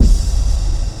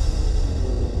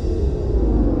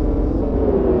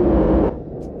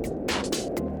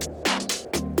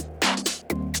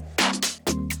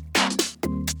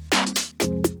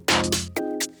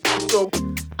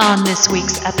On this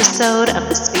week's episode of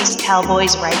the Space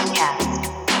Cowboys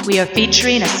Rightcast, we are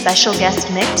featuring a special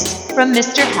guest mix from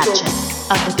Mr. Hatchet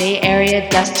of the Bay Area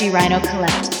Dusty Rhino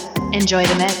Collective. Enjoy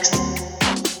the mix.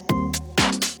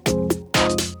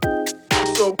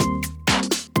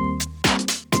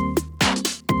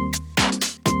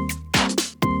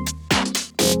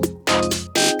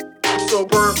 So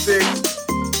perfect.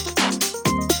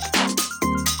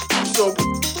 So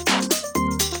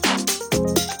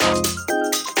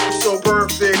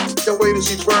perfect. The way that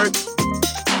she twerk.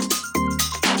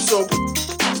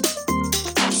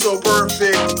 So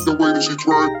perfect. The way that she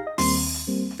twerk.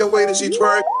 The way that she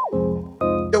twerk.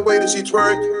 The way that she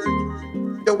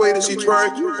twerk. The way that she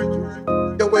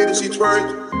twerk. The way that she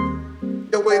twerk.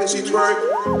 The way that she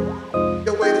twerk.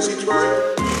 The way that she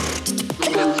twerk.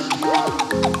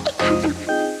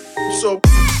 So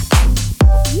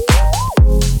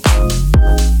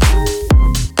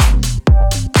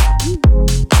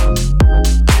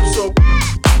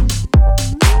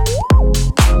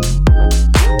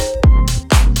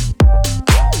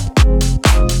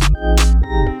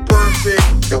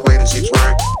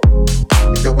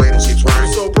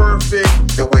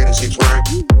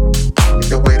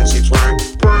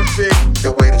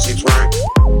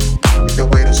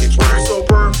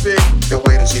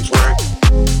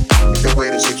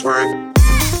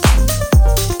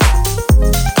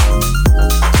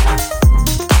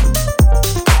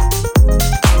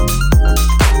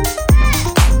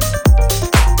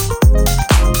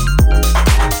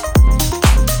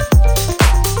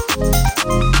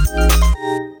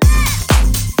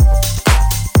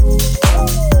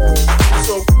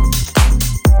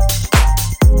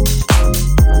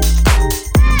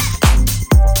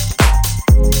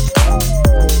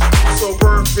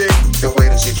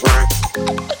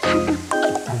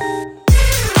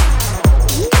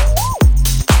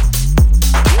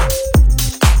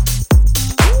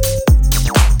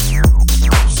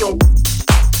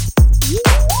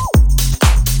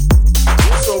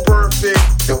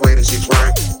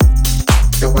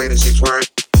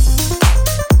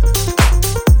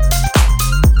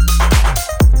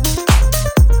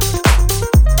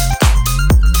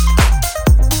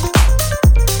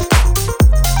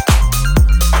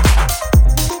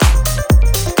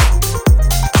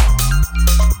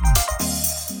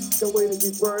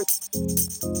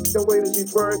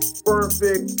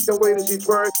the way that she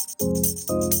twerk,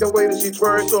 the way that she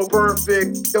twerk, so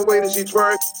perfect. The way that she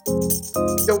twerk,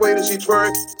 the way that she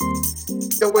twerk,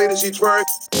 the way that she twerk, the way that she twerk,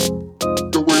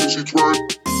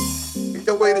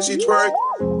 the way that she twerk,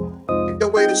 the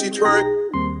way that she twerk,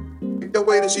 the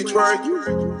way that she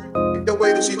twerk, the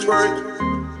way that she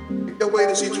twerk, the way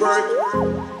that she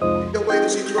twerk, the way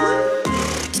that she twerk.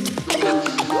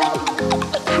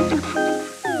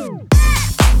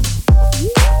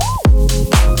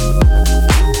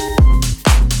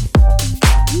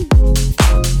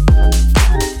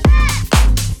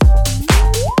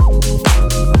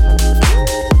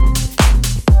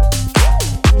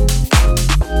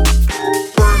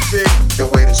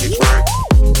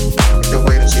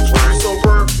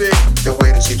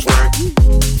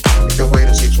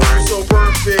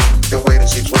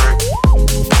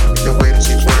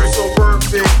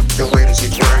 The way that she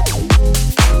twerk.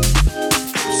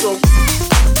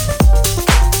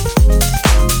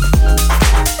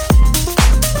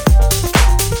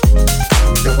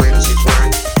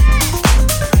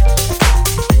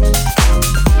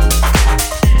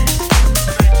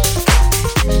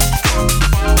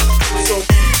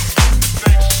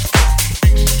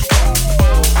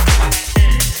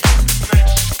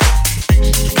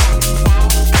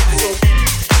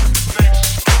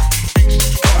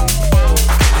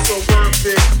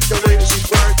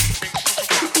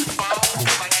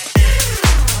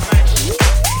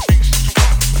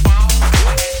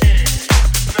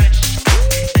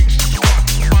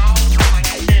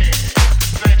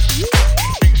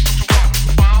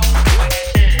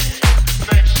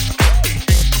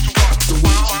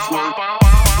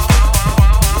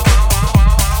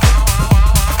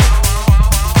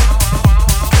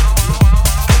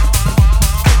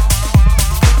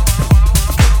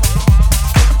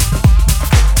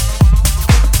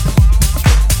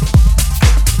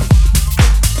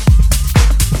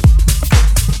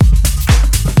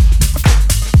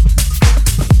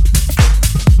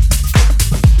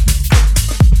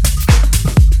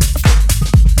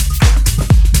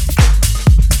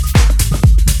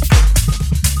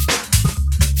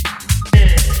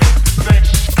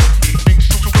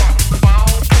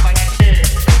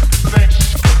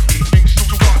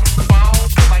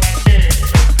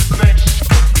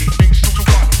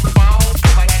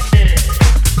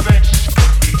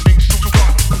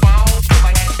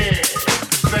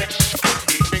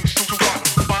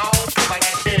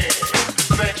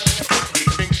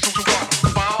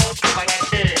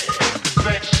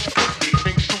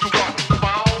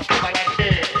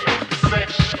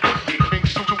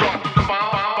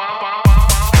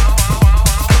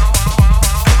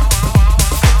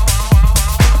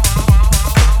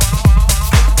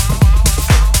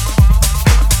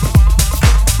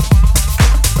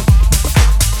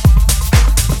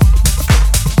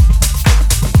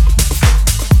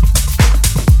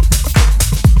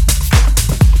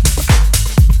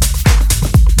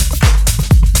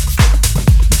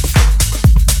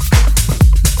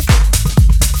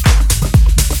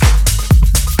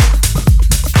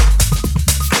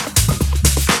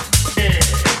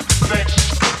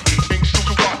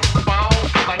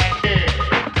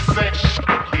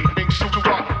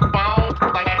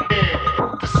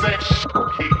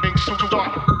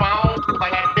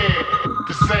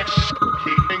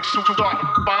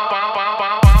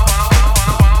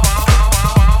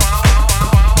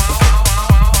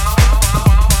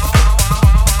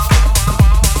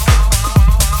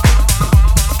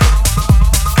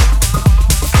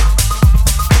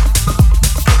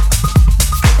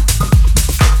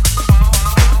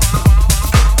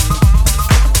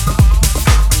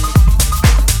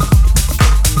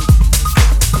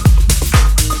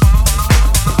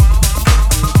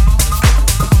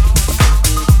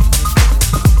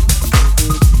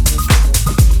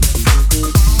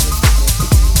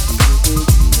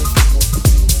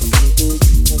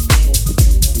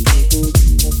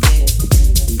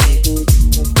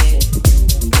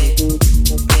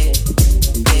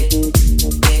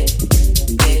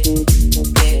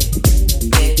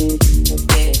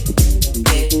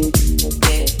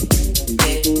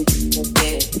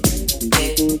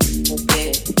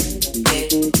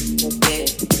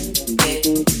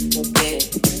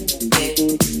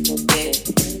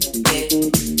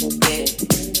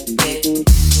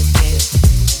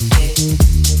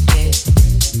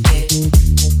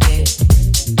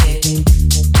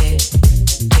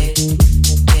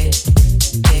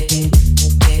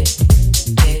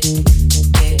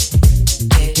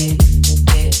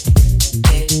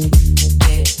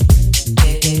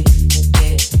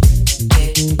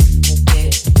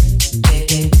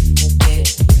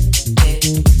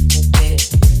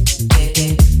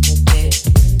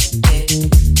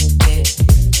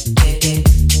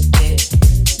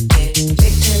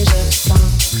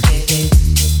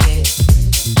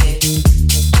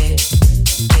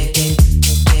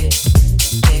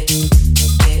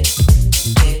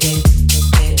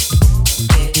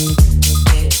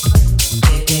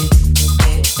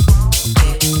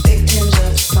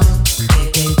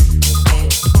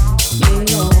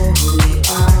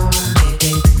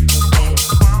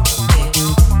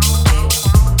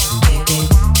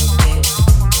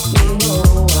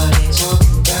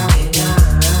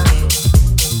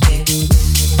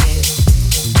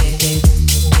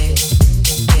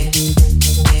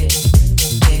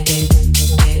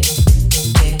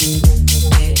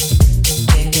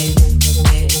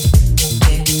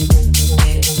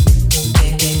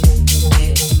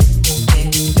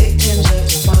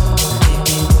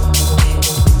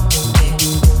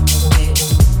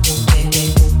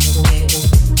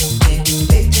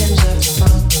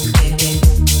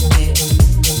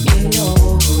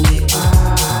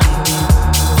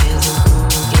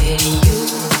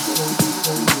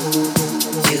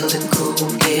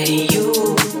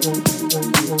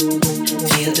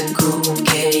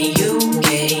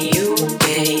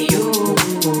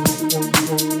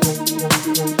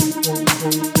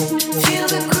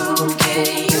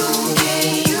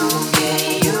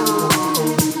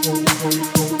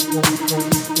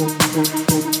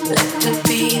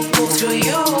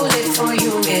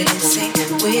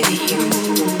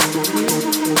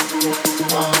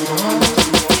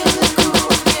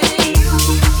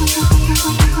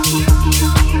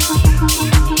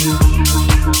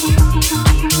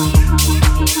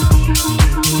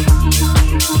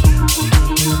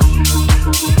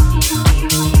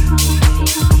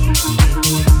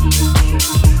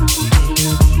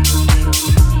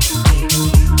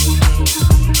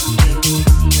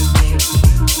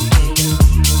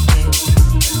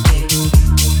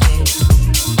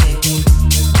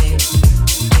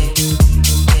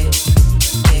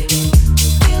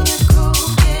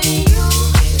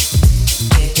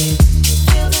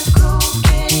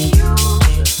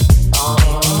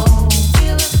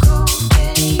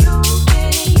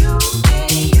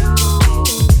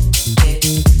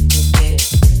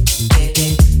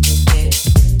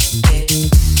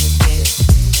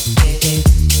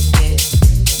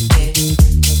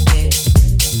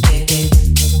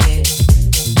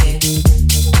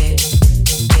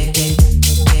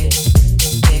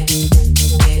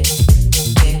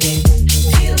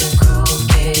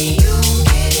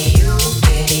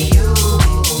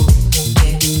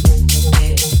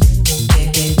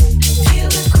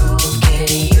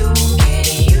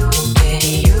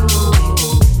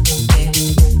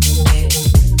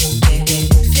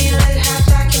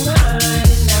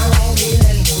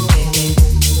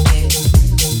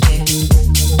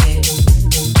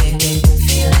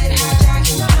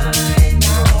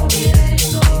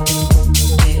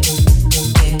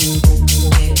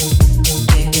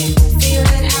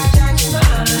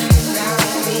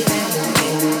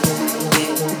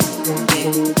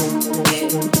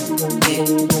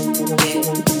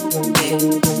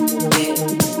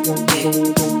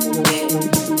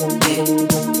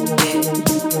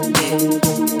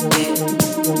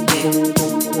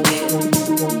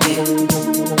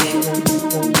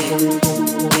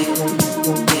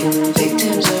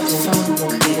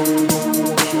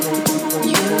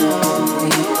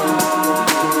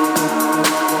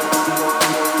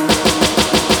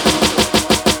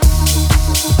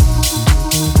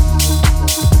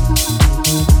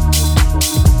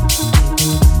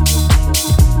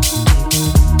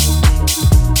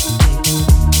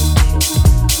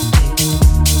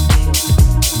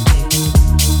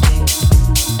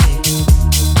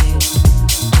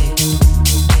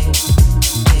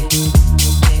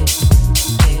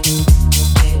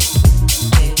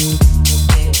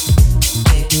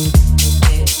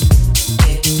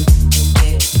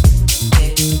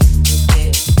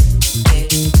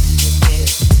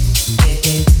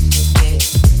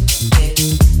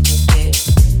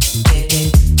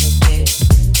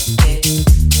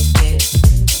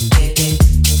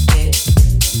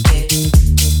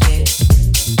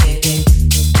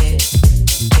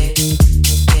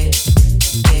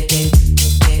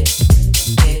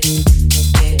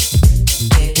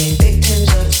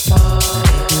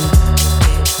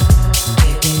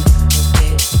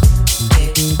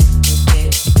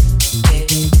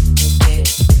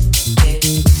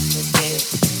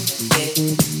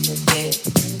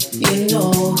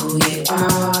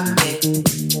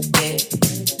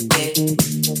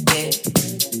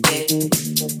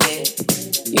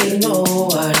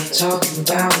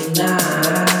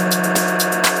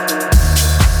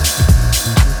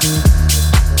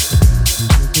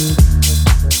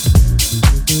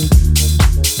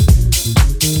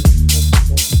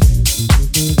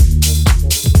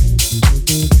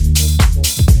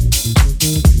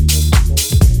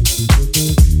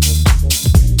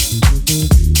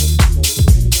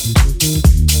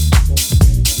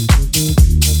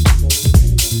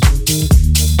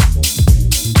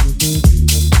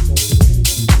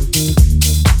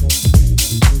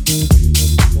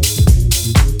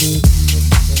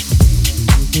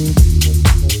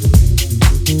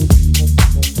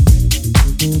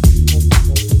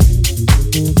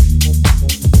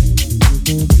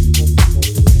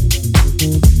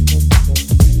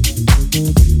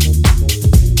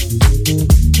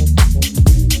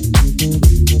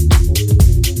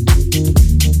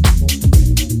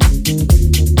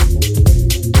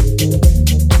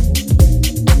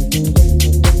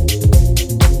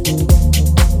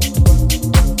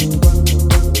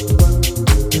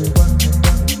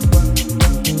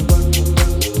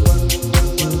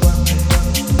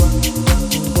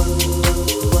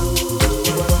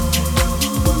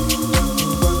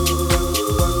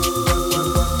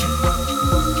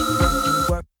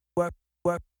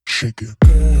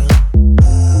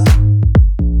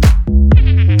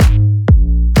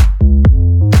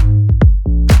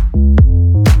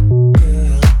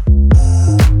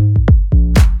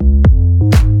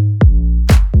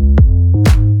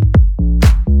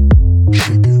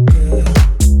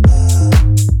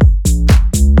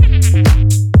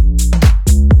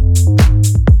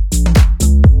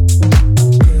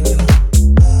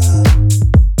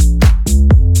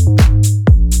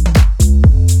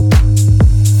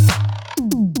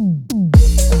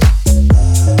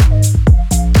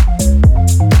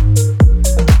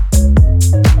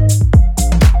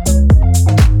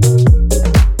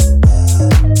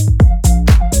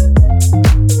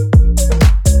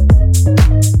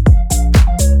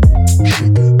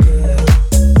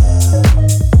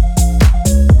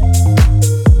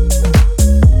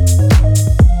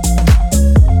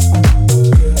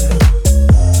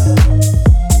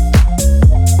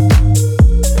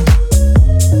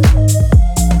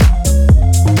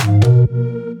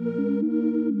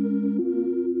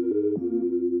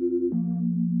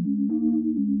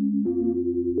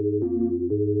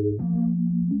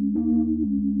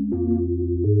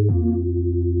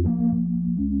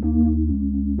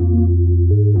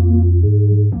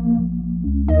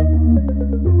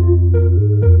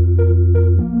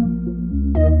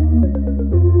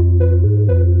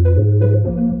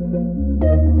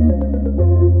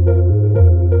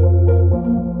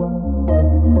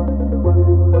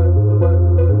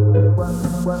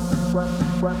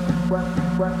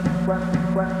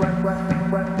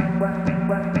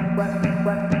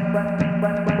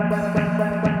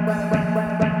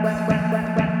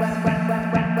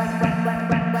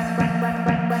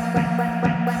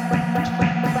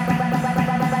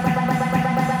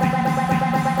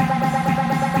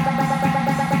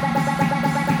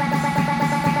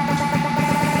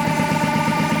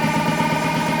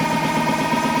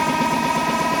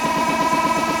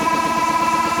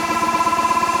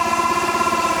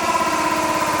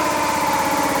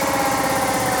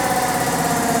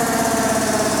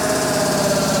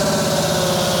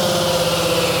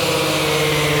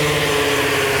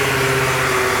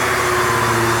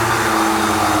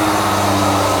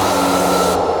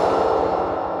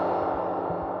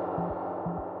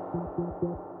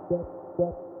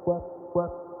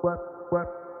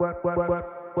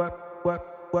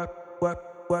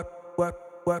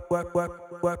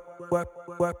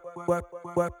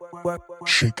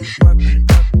 Shake it.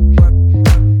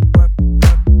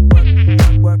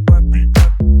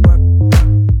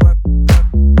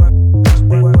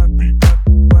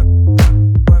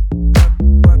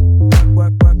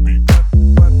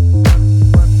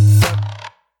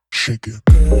 Shake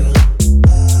it.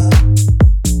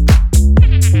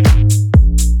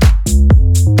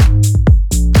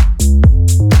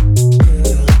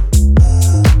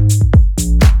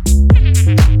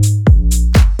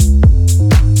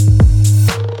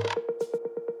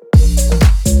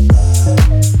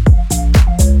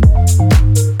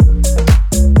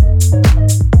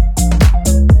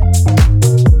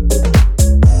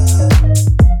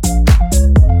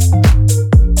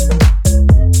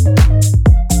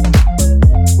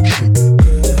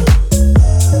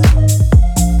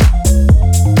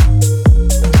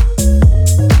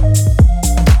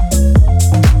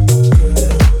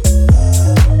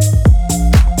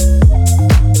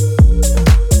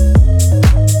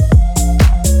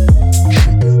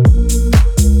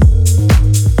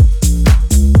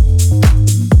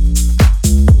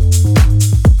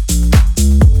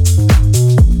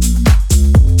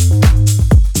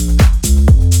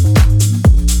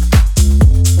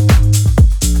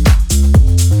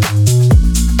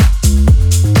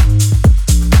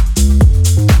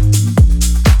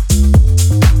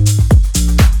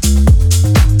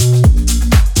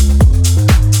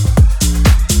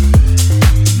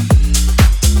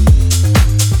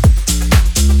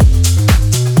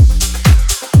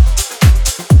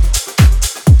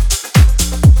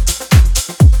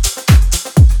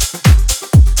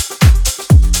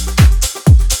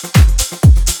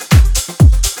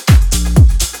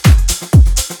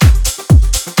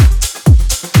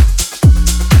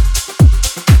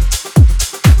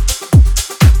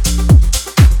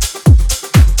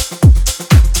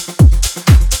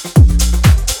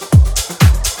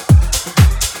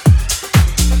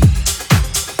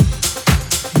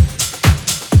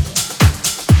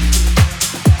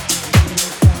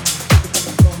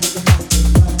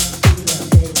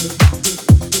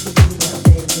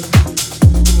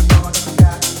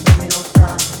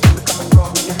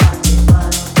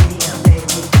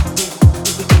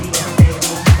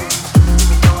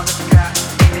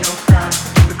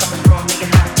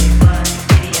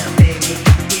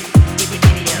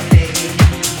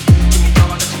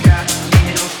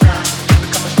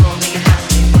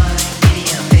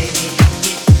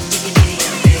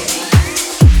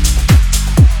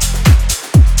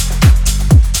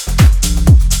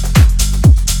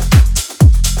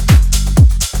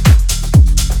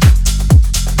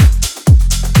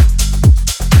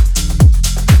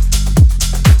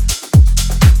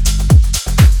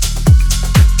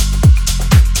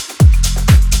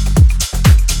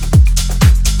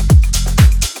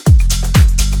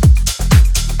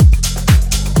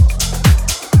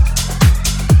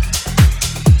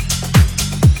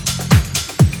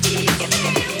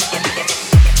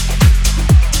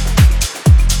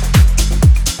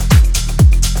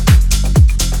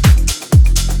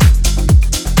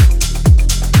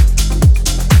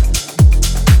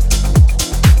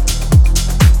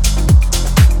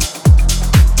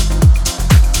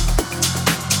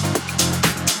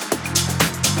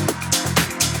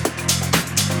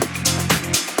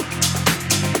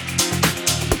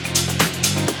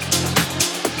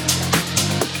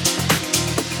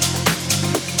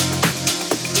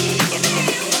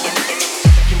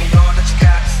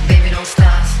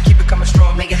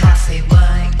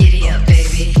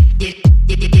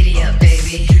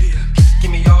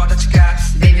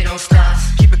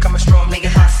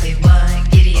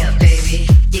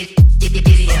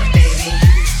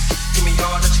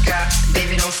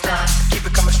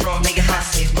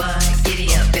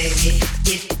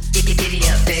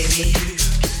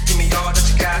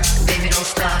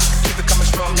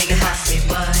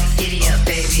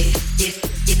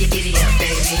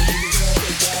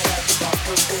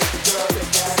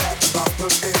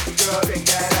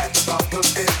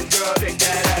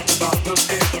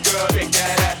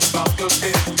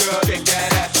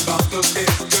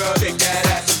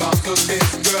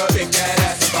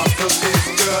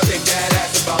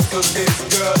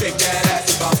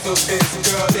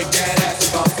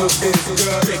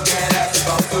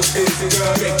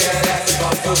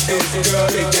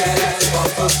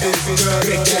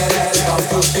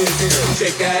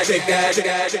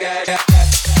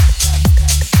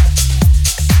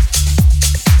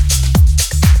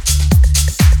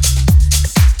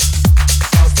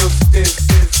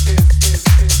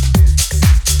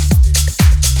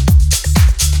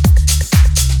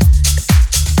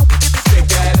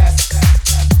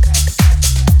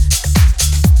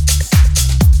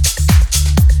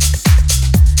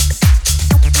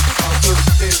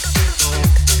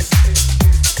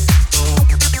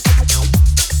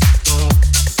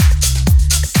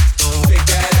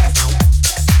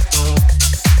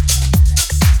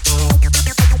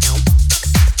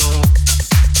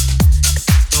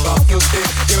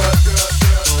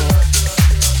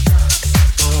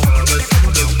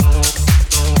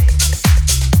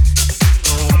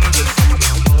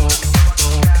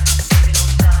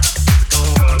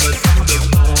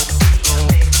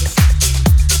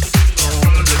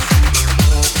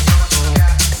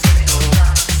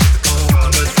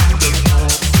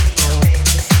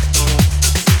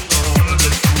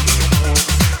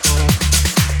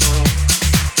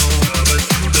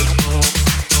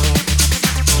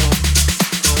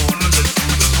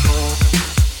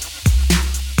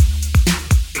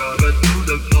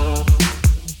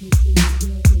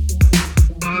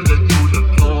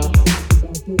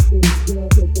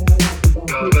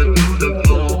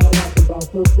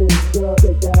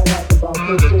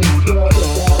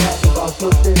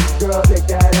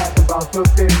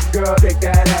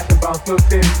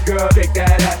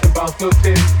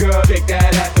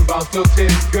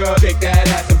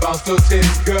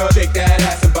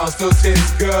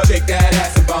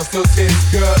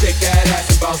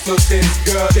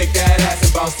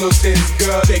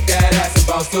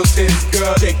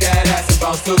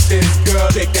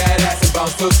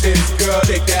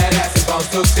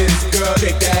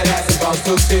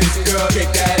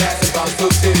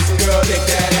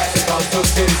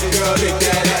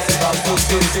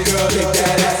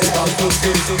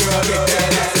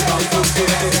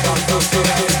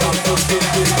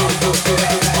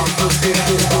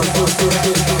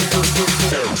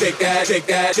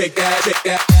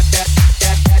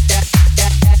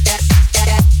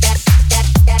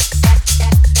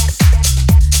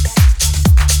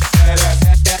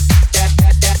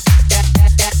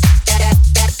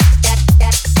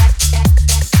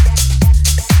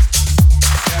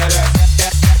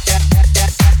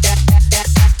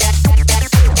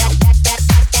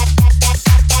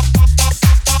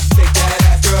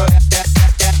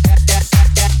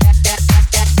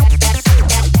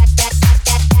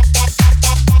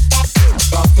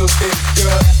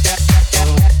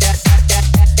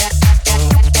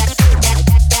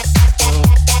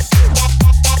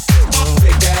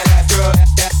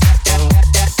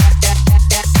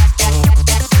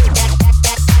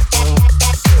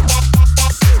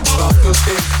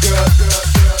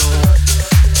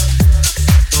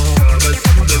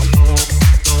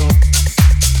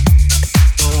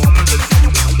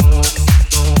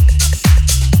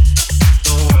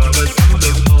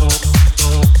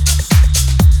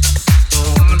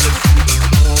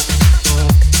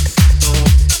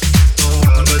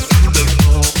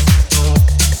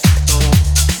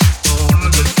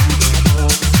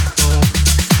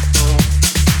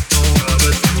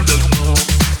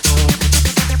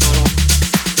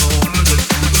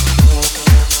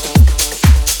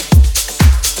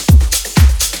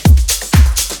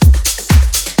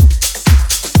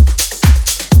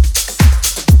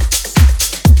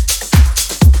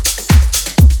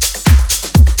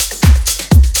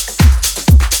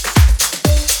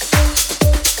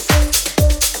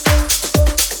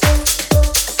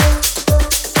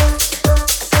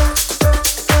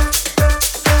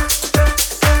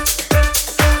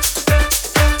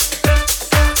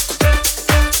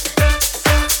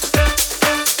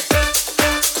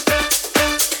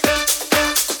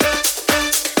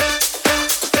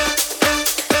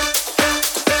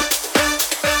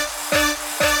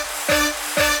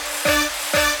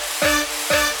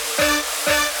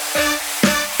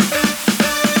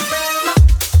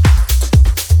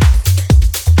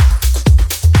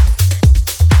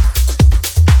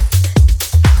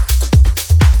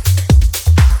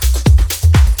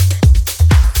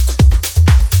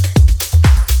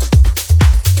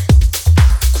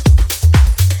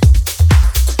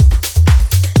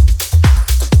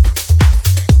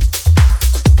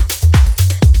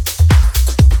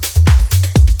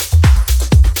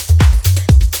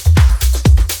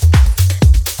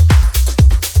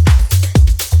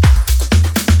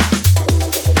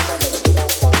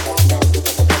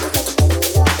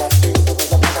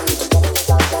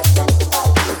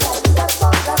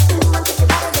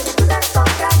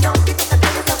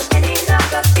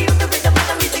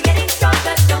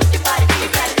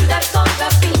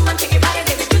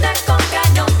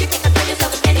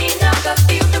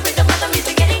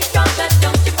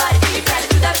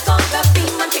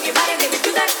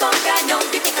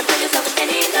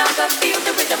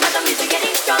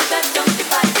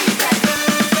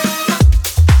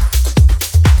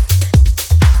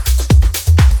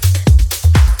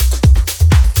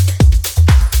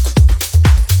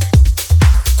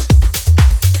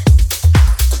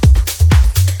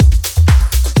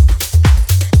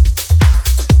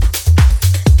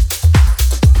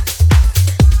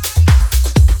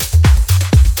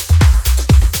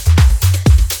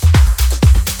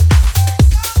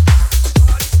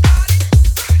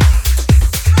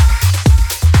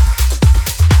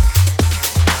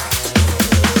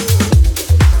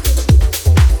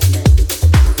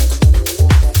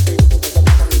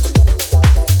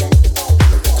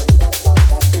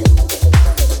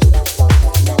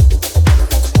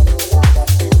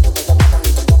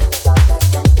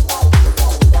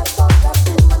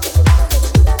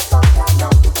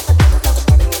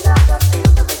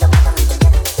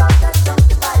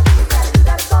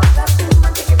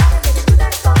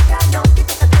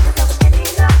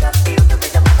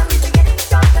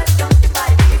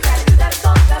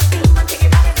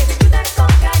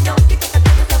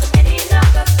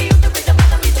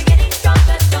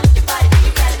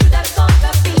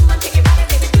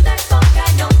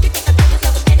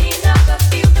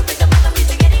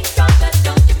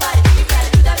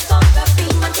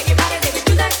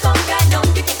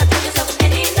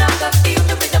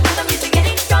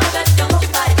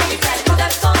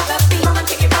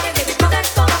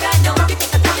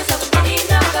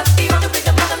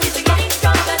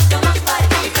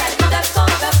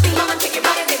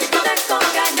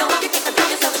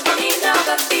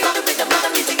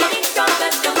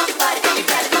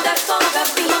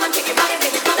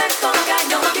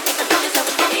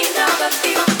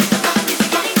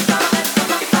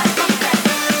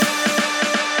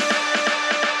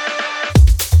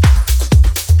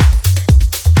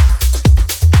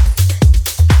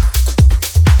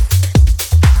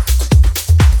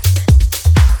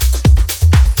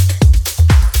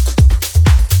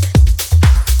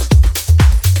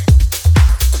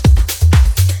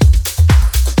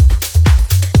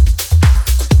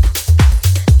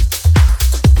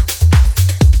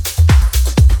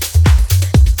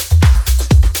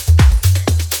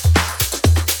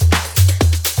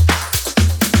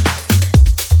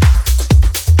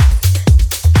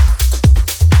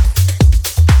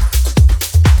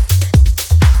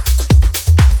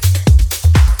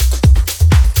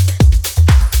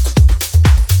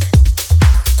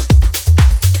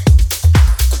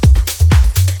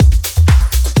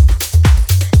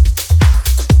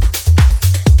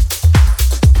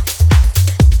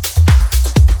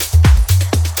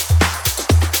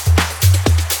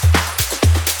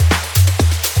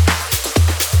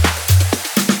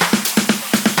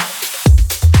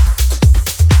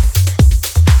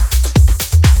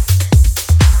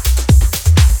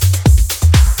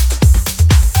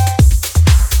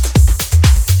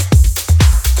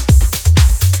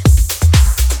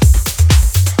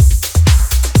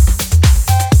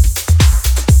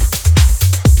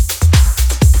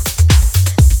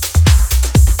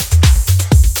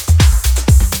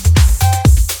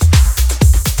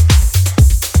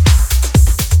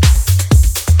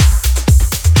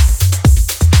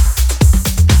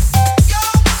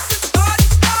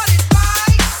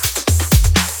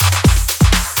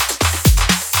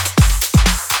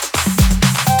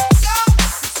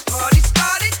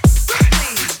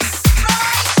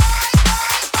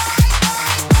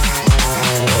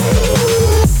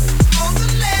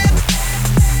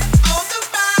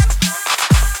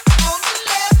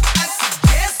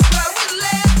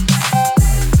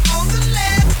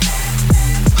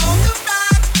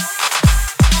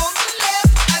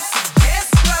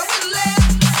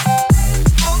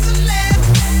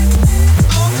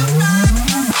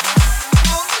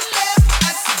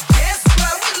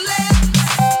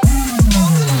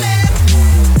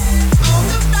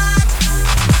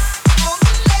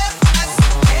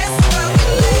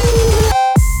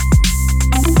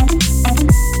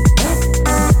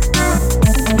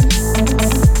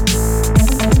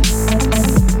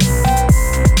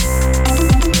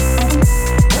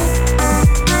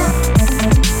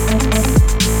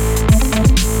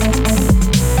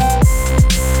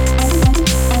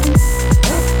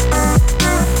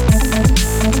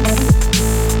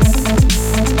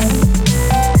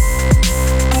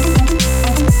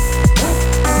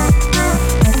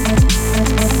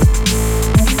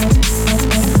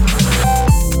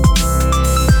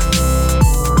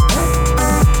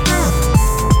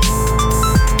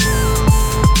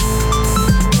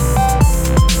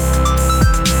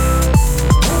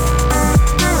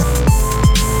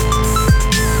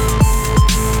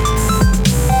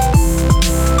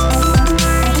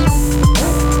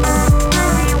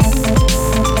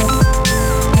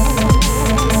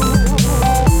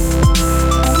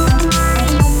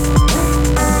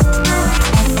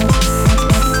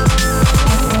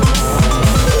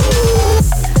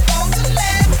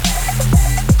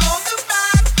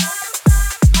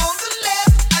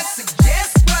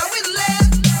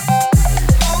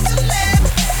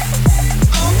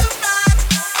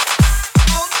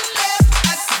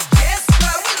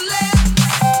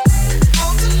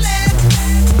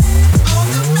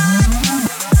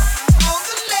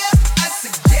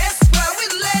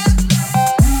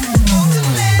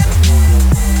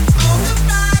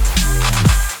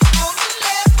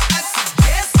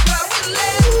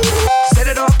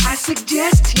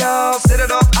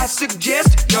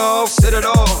 suggest y'all set it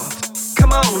off.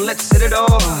 Come on, let's set it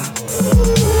off.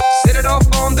 Set it off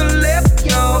on the left,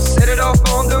 y'all. Set it off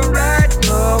on the right,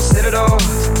 y'all. Set it off.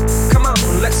 Come on,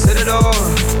 let's set it off.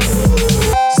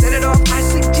 Set it off, I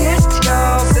suggest,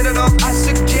 y'all. Set it off, I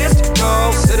suggest,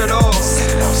 y'all. Set it off.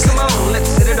 Come on, let's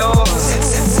set it off.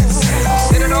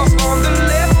 Set it off on the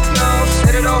left, y'all.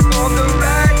 Set it off on the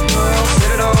right, y'all.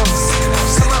 Set it off.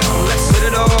 Come on, let's set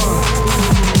it off.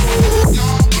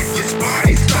 Get this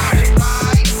party started.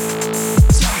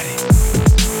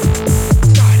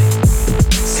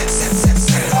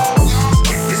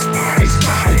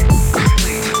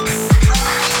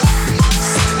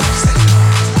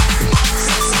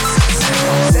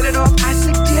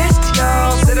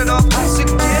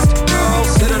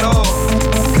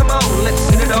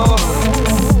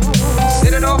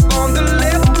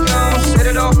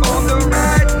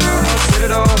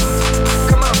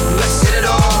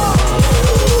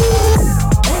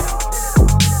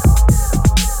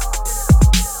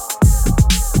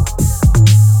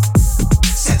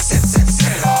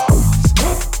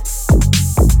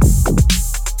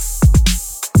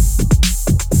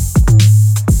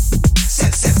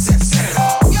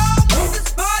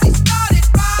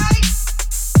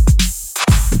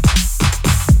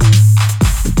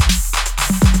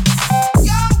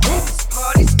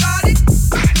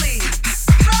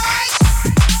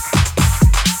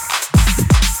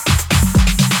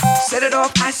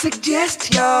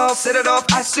 Set it off,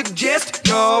 I suggest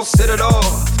y'all set it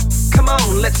off. Come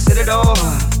on, let's set it off.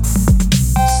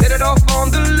 Set it off on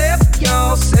the left,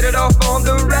 y'all. Set it off on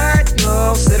the right,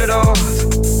 y'all. Set it off.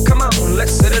 Come on,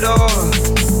 let's set it off.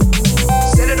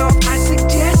 Set it off, I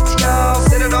suggest y'all.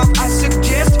 Set it off, I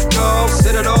suggest y'all.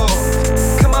 Set it off.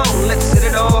 Come on, let's set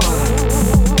it off.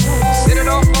 Set it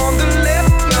off on the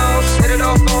left, y'all. Set it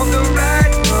off on the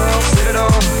right, y'all. Set it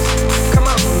off. Come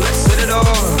on, let's set it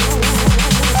off.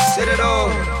 Set it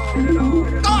off.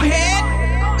 Go ahead,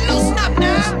 loosen up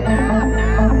now.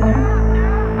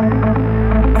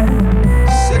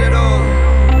 Set it off.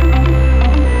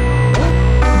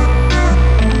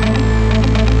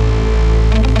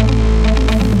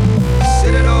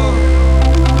 Set it off.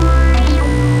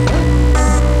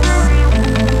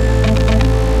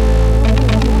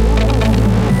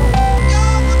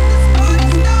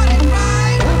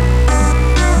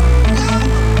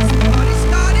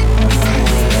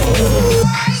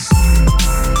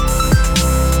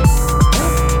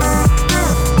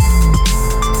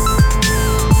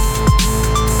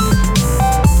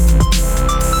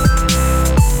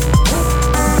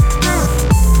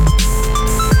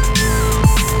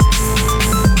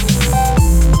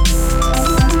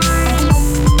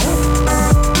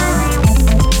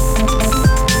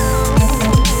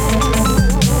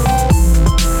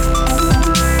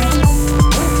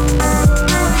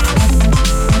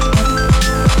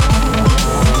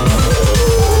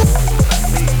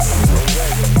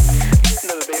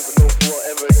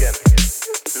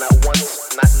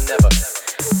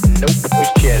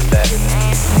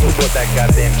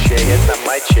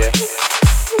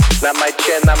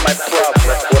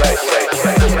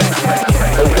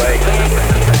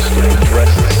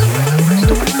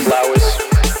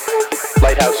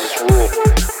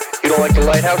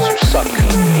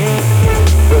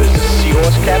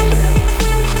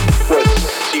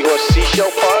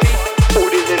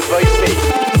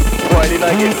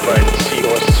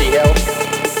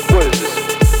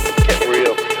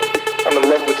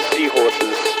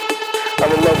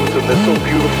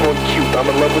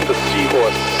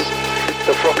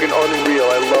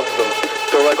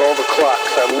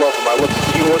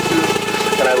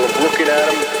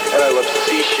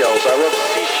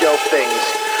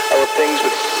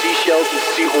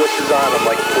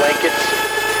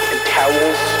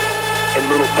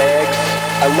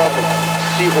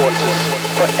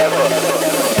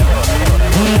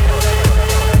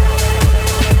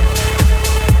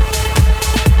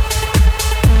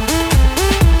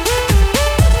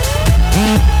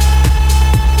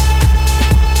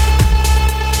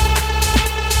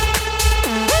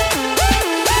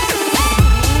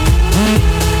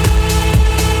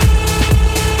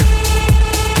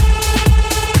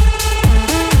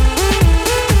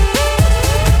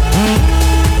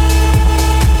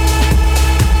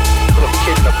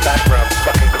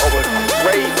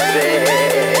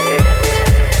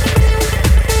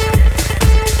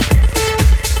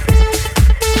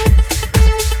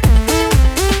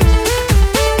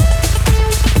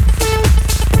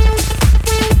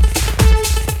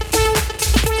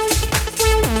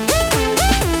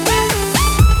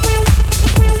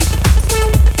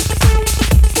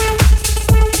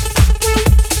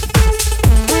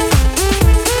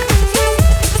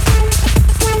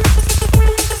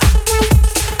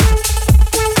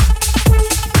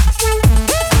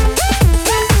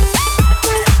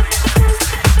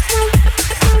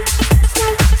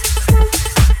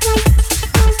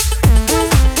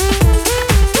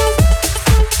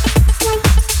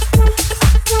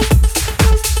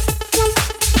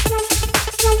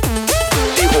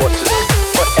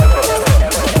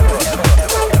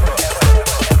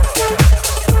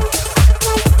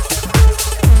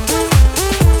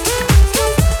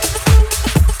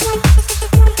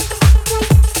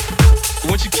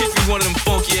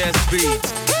 ass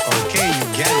beats. Okay, you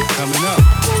got it coming up.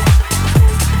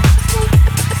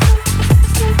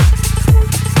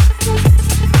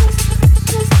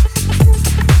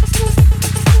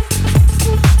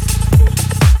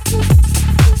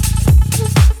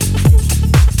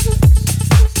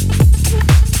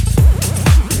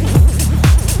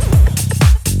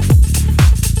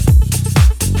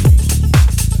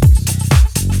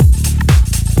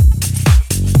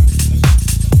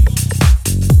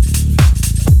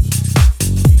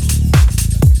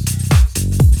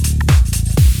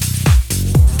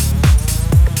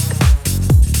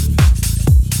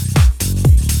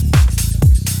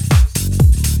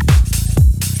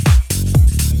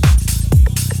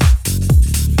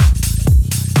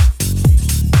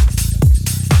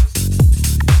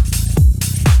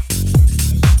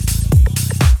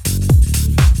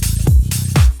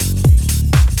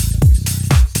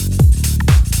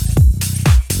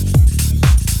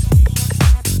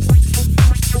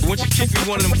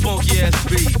 One of them funky ass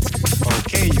beats.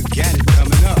 Okay, you got it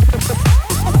coming up.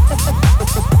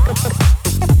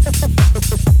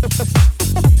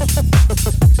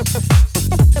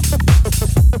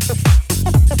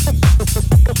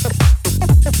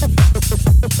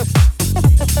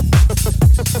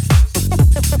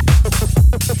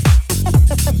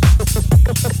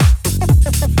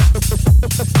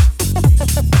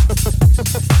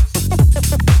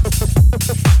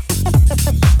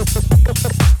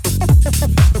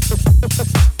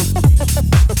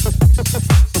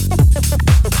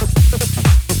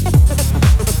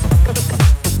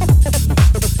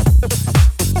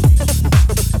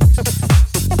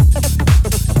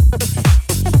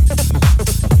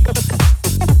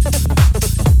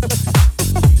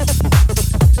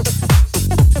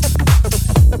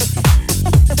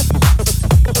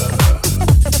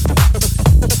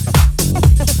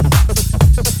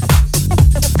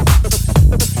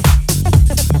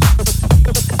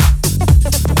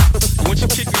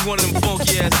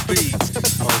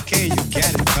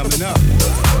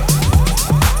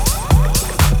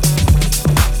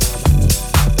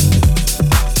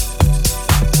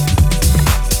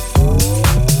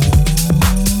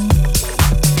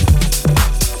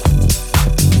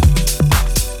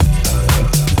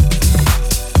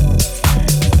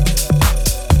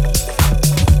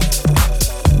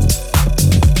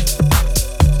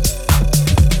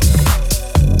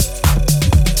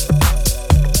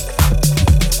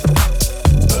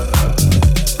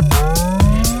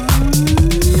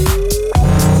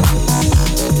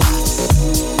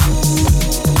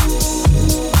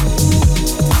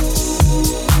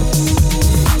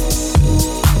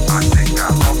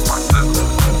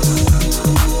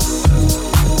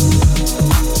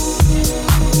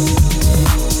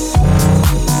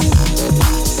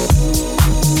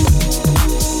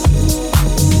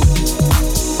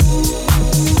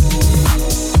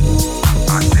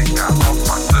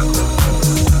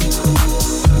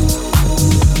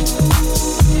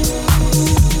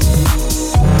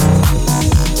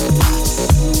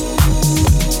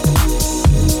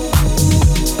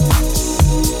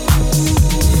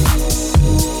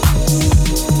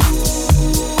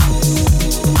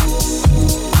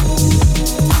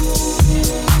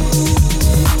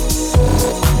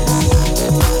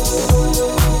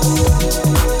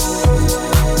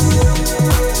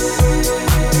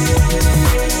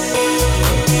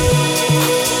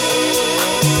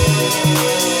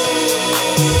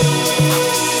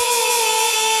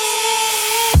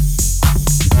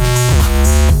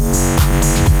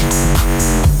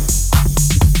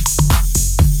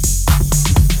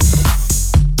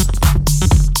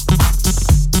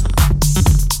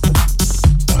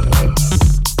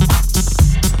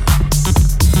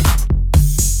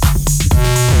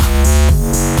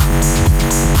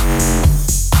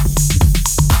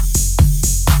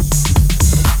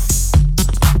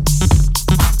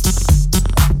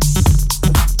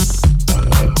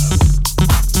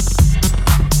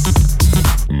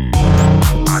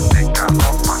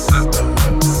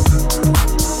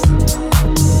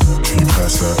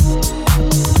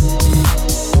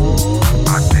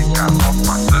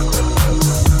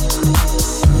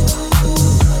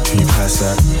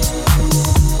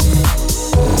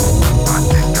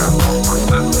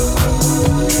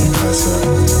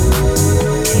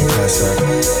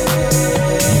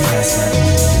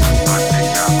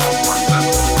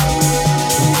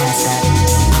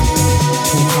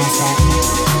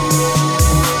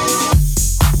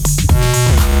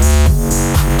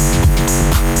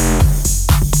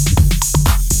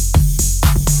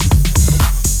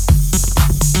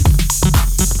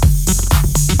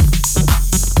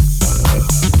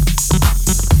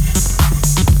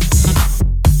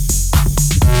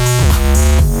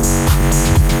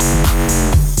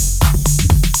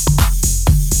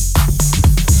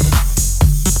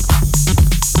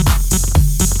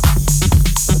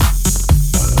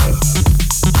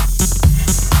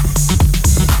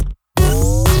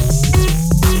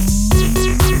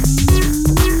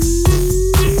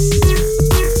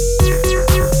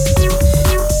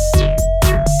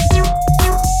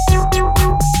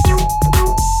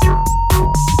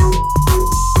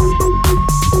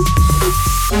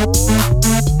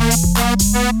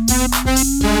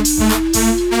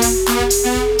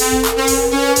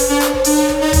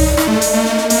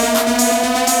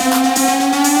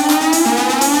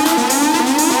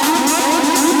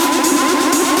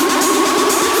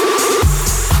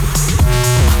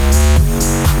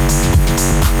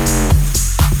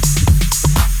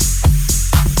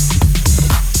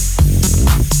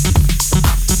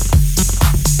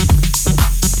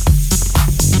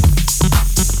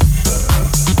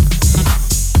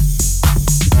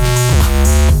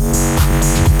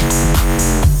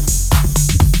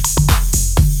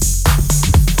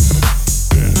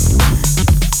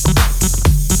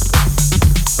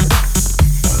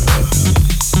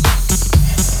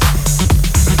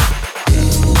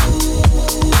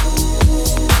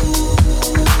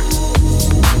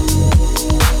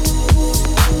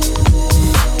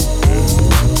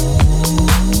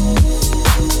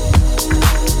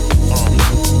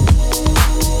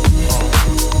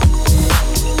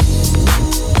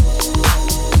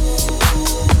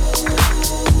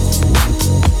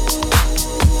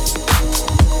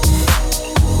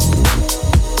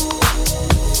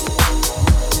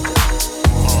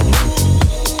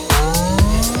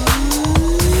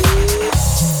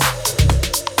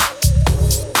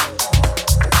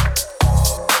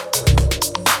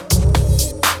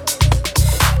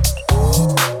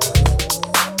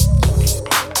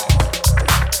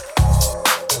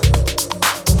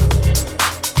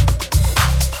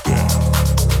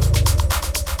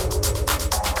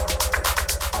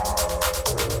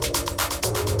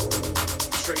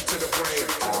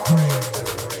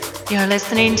 You're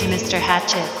listening to Mr.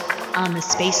 Hatchet on the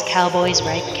Space Cowboys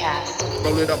Rightcast.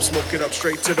 Roll it up, smoke it up,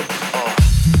 straight to the.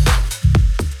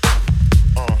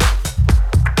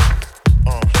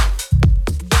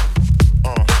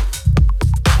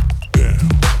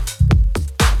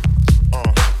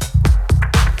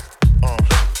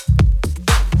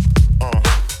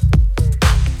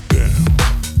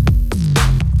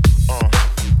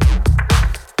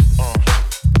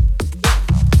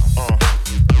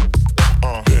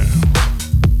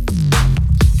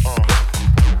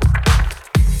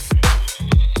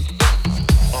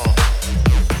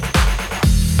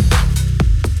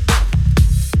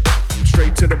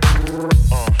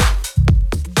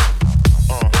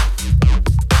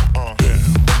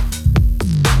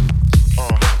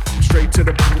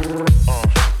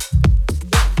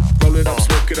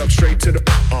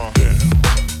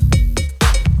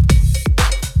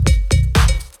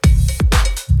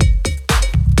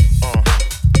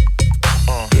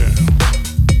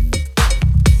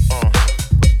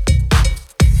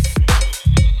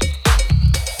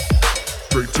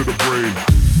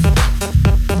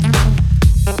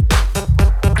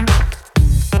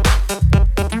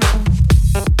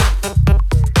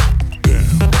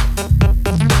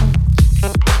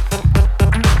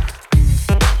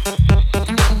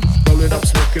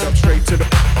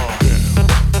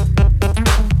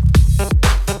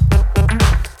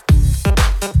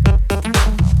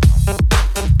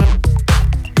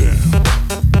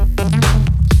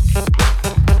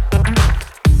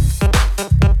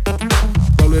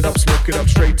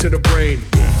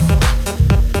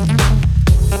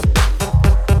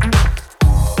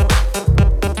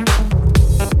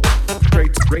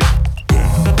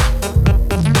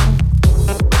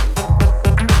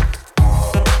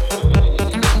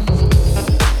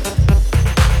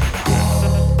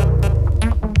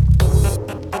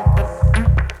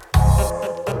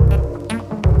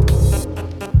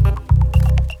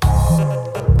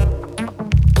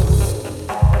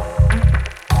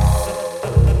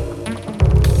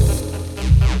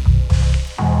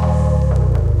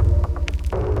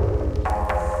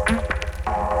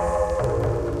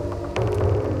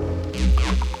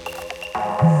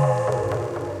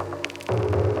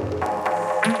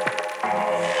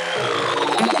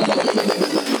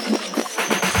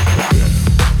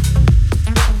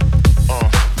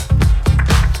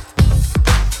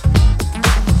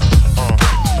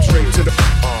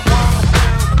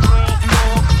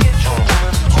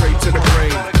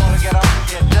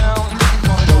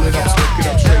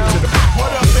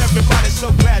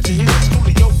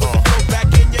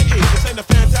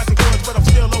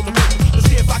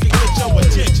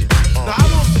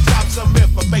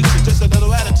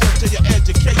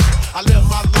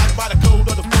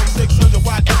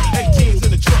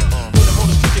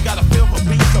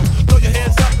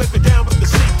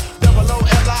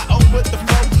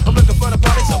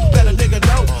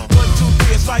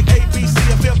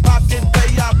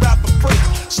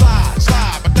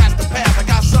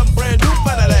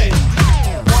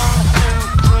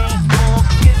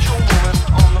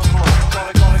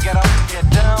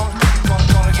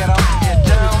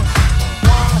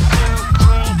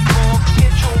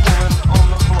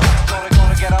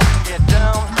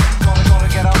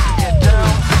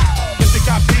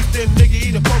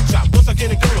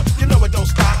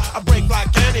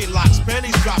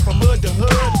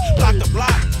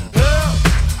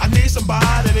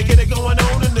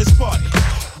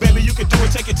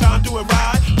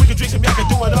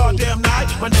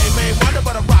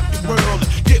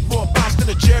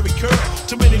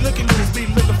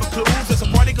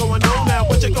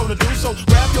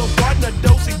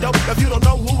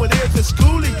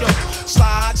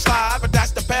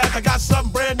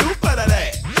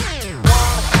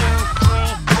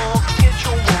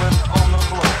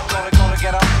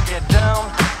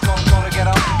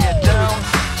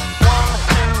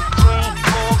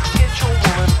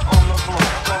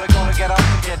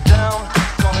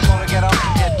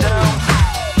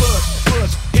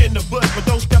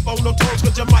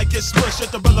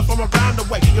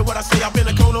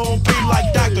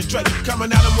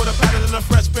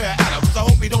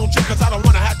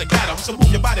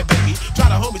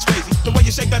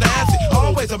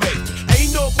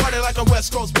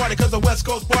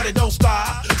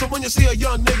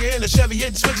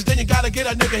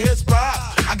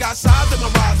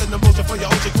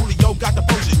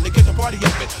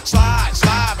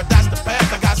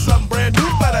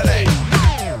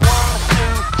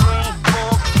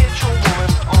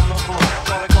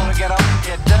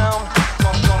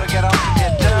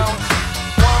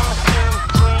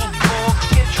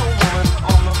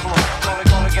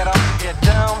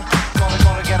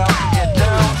 Get up.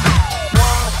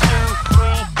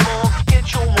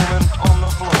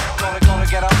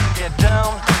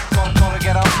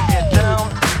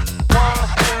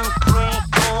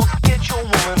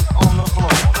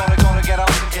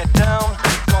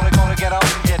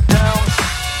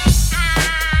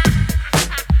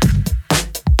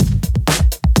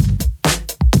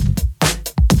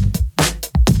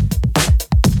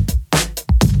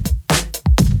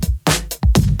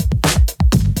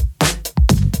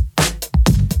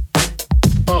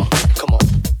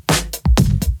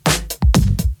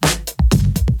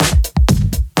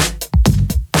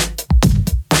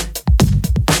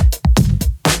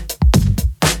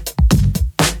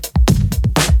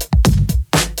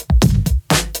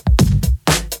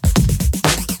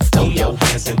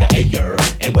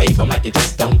 like you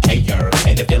just don't care.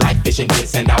 And if you like fishing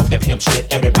grits and all that pimp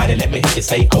shit, everybody let me hear you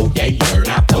say, oh yeah.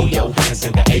 Now throw your hands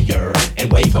in the air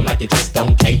and wave them like you just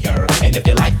don't care. And if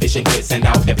you like fishing grits and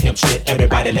all that pimp shit,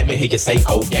 everybody let me hear you say,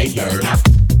 oh yeah. Now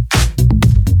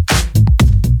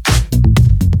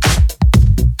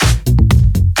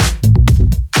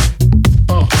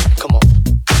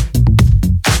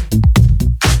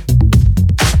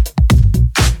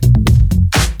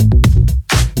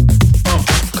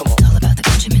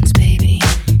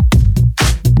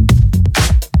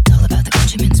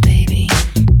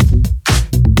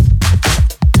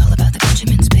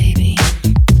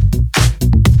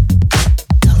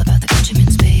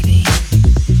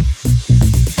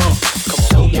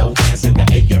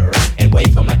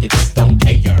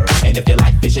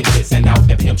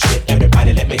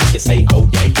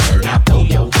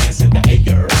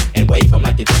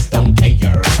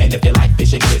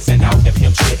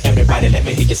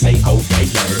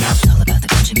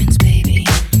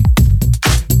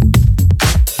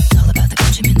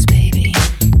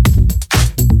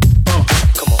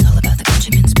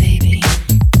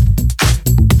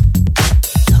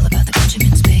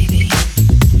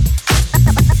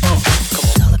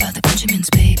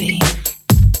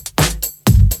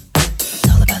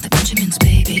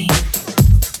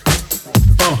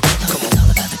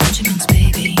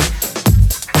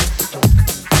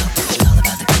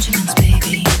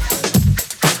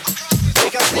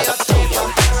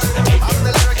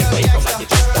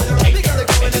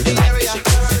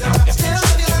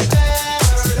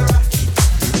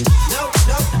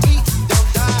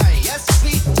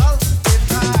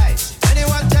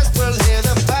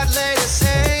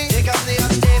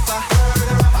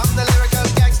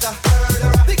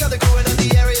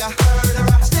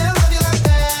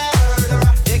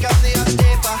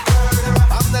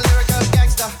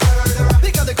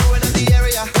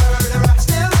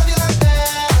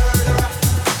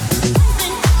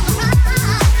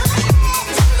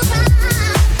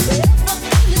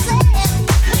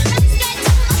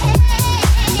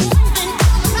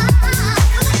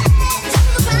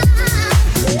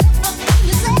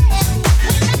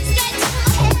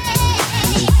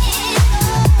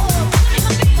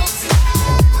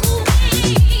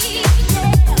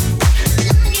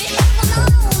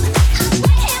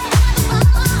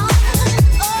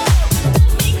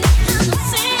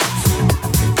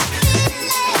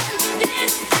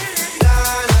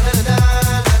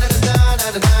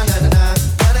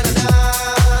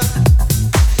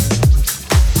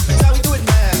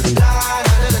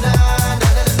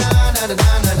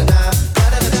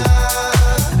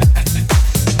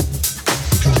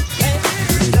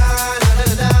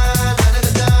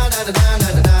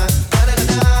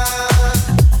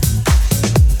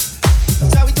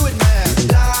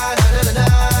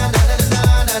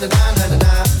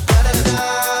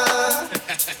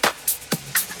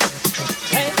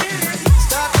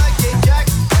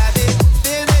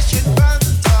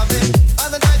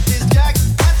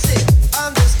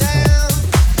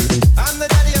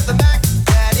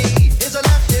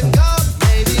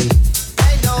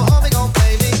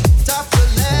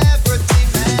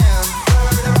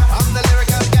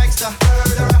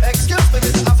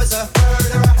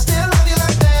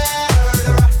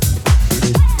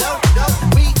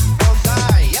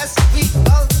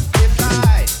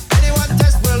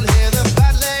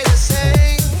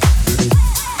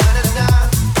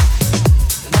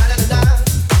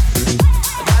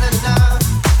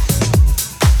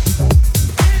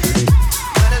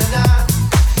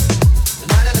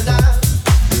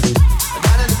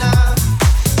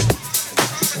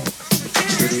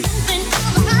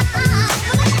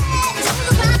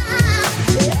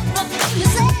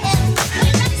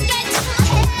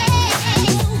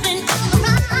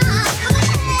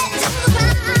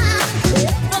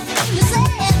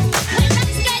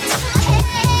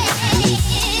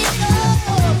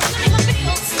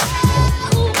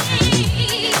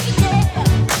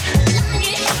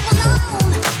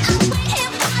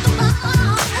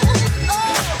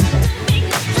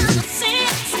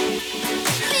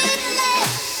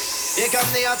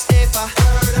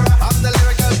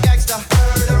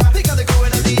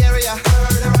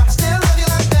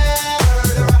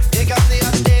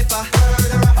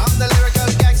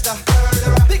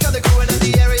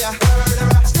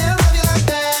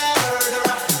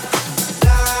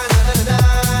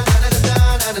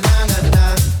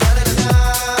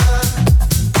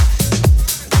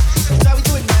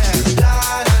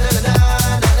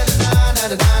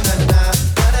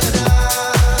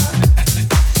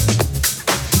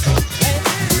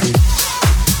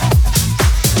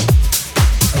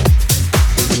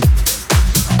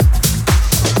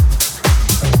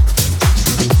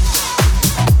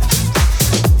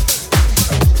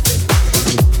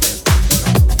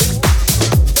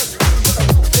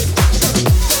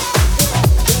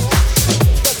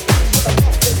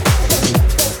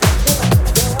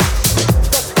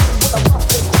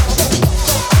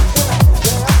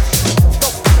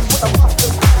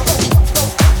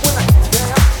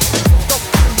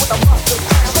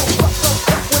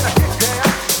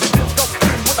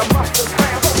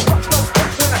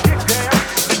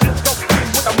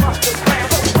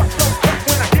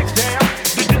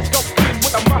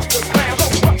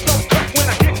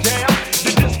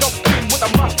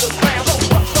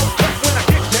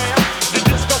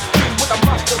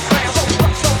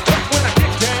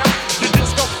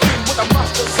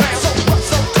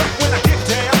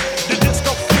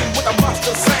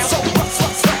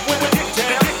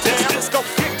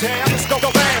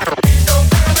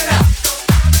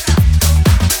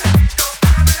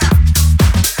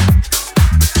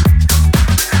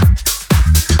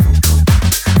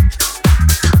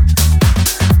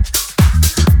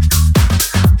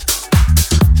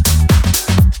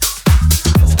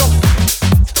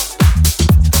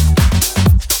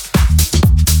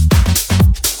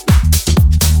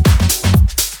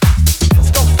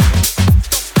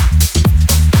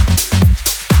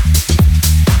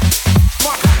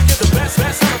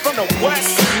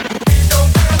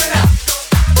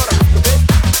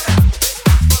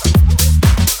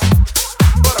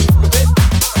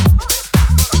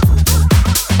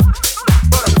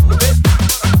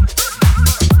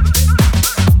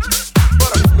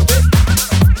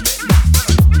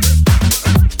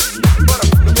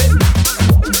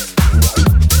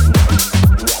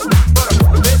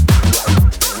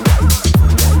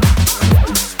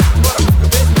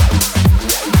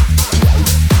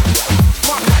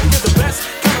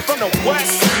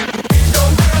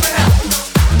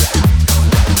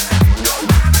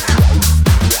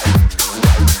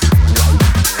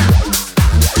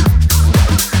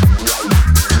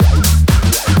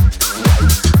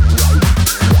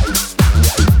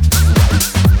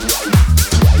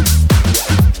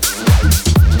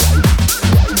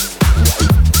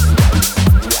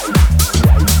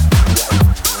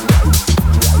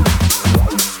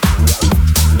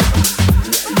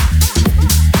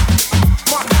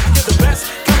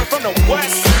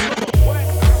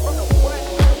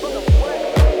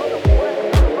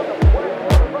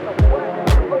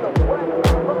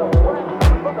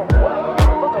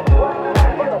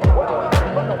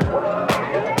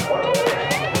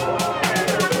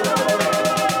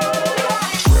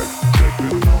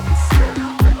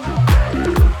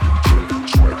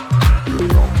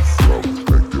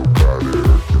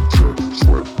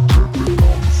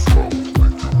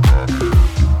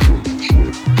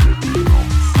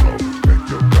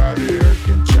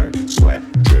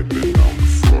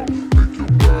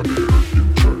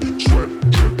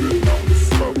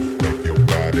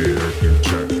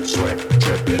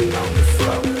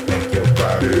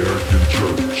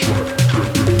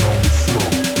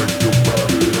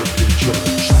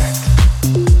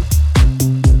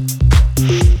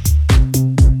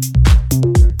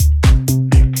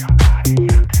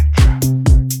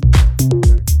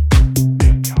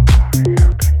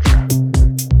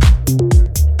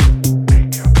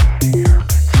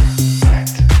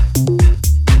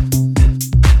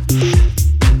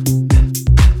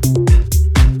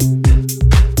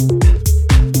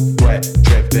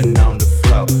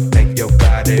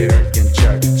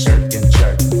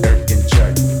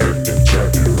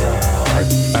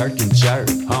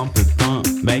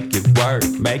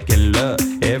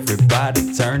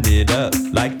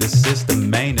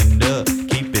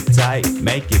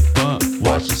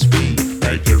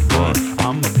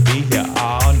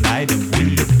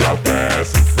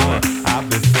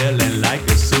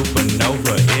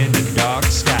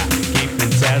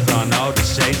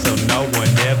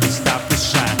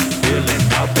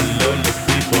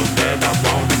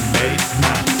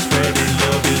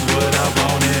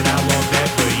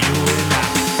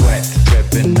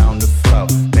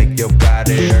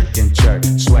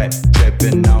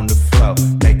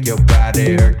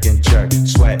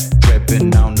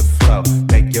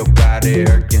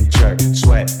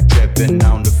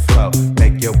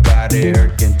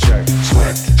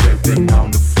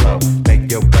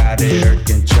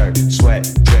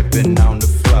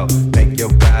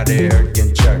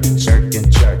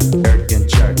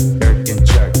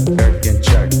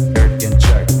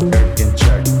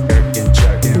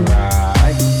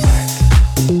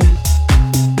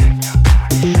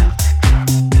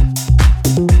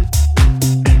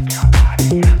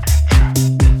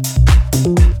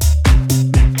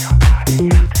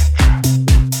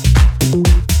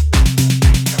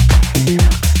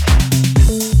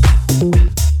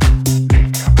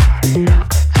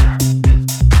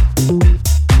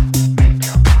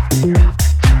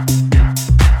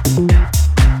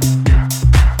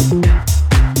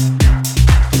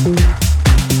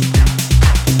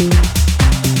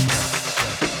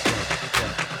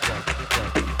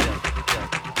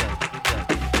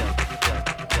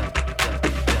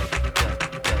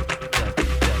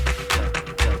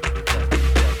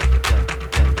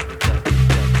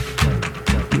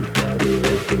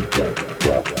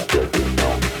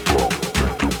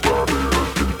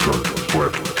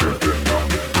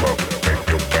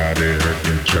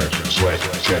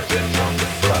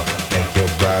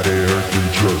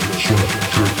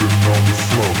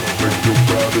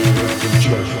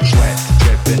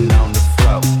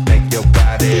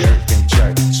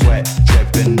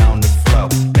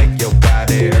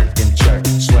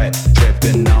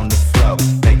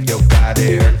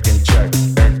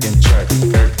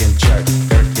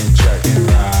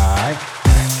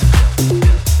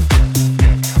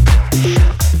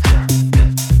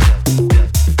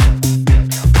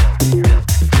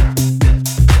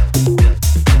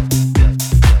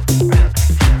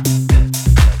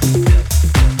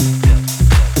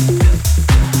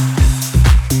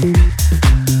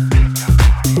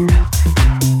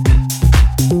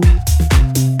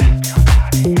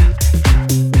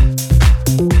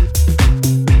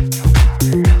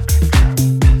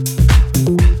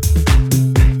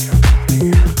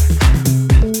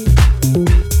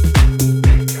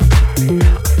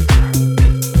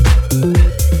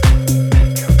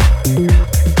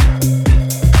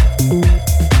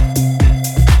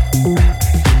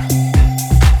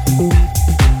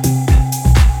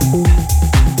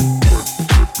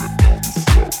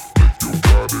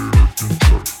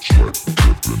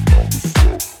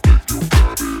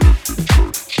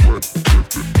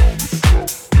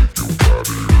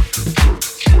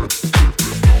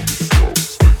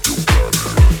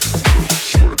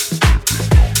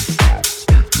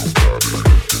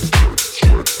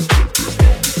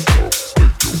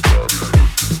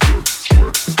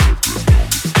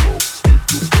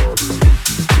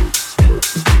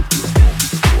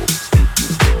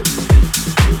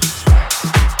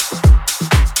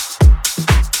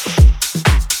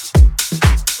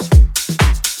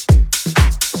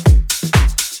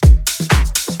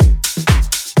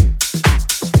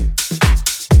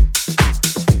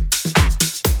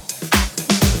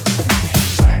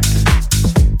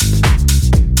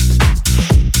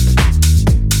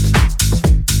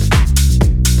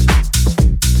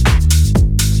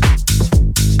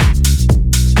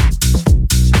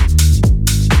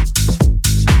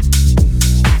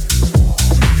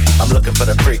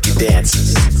freaky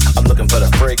dancers. I'm looking for the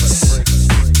freaks.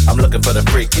 I'm looking for the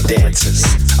freaky dancers.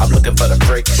 I'm looking for the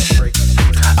freaks.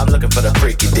 I'm looking for the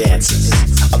freaky dancers.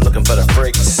 I'm looking for the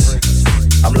freaks.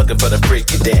 I'm looking for the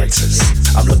freaky dancers.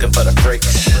 I'm looking for the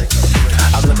freaks.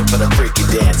 I'm looking for the freaky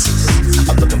dancers.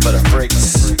 I'm looking for the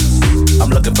freaks. I'm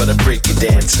looking for the freaky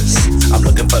dancers. I'm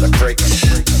looking for the freaks.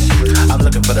 I'm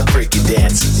looking for the freaky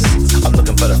dancers. I'm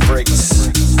looking for the freaks.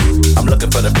 I'm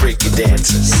looking for the freaky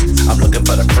dancers. I'm looking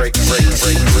for the freak.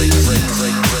 I'm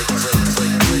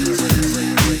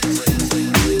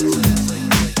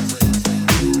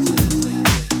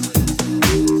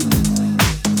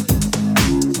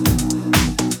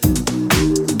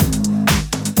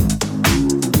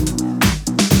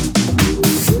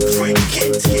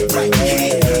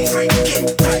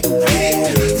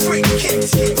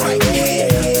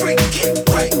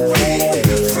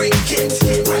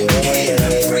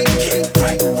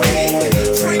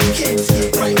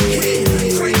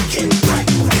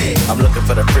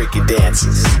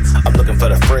looking for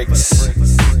the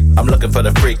freaks. I'm looking for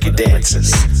the freaky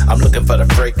dancers. I'm looking for the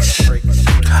freaks.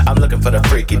 I'm looking for the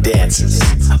freaky dancers.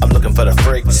 I'm looking for the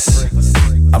freaks.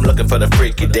 I'm looking for the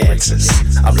freaky dancers.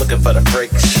 I'm looking for the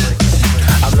freaks. I'm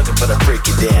looking for the freaky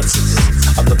dancers.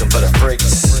 I'm looking for the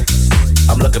freaks. I'm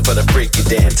looking for the freaky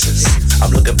dancers. I'm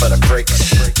looking for the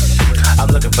freaks. I'm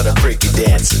looking for the freaky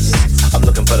dancers. I'm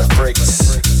looking for the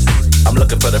freaks. I'm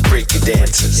looking for the freaky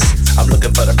dancers. I'm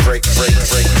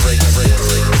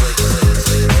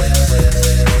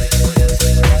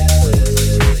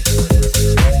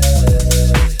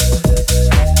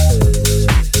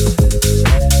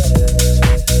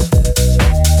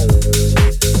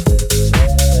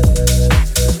looking for the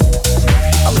freak.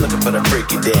 I'm looking for the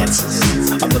freaky dancers.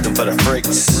 I'm looking for the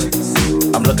freaks.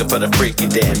 I'm looking for the freaky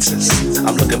dancers.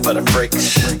 I'm looking for the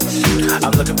freaks.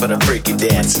 I'm looking for the freaky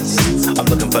dancers. I'm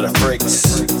looking for the freaks.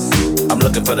 I'm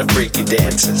looking for the freaky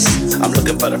dancers. I'm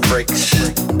looking for the freaks.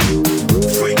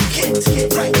 Freak it,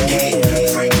 get right here.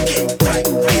 Freak it right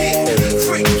here.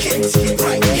 Freak it, get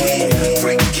right here.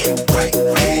 Freak it right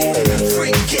here.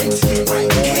 Freak it, get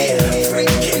right here.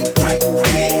 Freak it right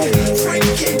here.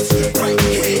 Freak it, get right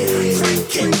here.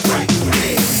 Freak it right here.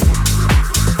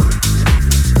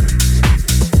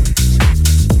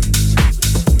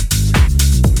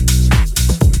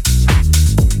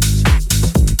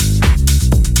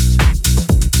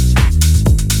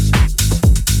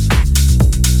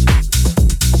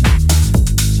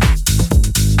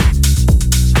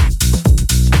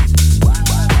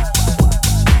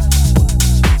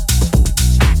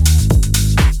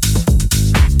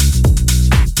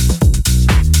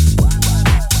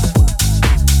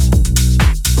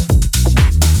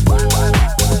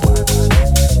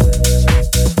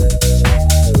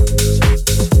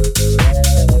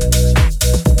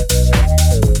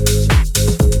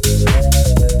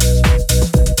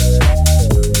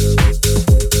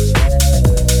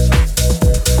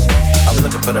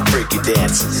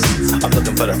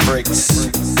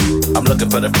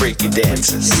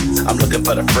 I'm looking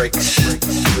for the freaks.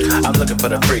 I'm looking for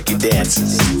the freaky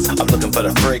dancers. I'm looking for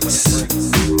the freaks.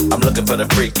 I'm looking for the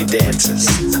freaky dancers.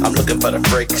 I'm looking for the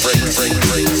freaks.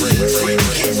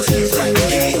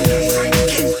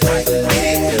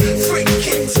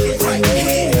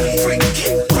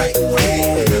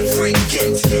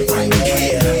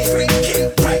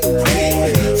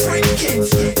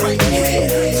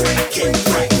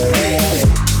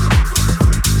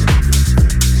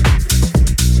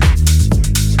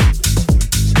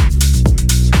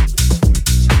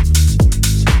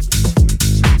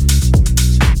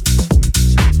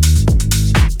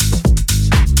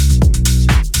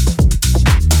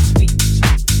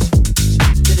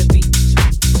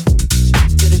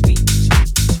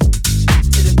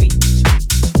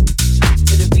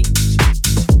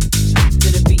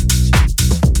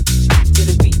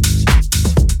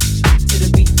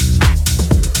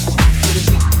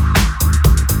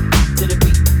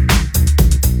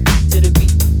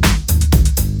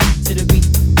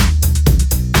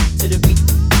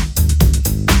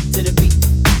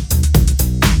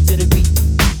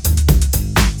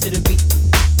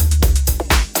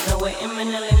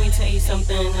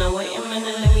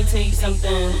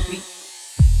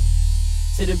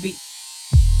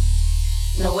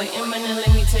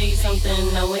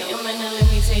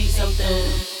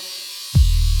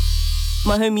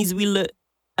 My homies, we look,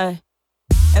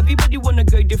 everybody wanna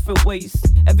go different ways.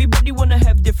 Everybody wanna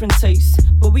have different tastes.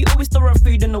 But we always throw our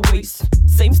food in the waste.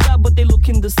 Same style, but they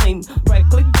looking the same. Right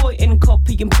click, boy, and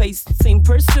copy and paste. Same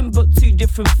person, but two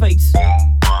different face.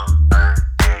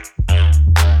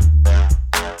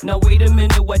 Now wait a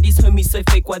minute, why these homies so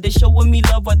fake? Why they showing me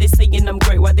love? Why they saying I'm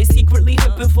great? Why they secretly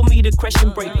hoping for me to crash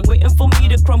and break? Waiting for me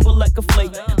to crumble like a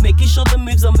flake. Making sure the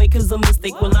moves I make is a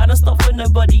mistake. Well, I don't stop for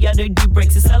nobody, I don't do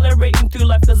breaks. Accelerating through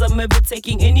life cause I'm ever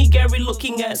taking any Gary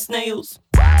looking at snails.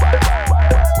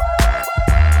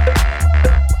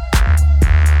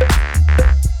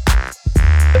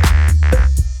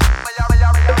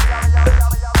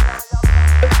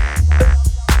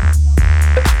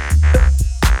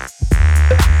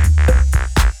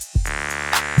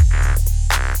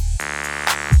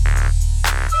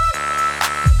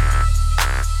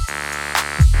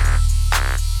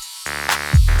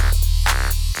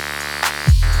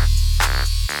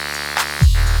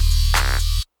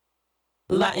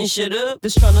 Lighting shit up,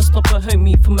 just trying to stop a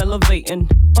homie from elevating.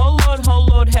 Oh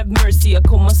Lord, have mercy. I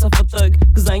call myself a thug,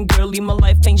 cause I ain't girly, my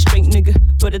life ain't straight, nigga.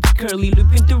 But it's curly,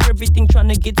 looping through everything, trying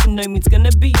to get to know me. It's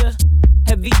gonna be a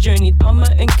heavy journey. I'm a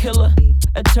end killer,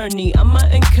 attorney. I'm a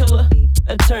end killer,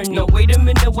 attorney. Now wait a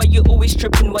minute, why you always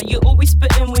tripping? Why you always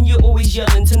spitting when you always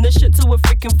yelling? Turn the shit to a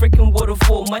freaking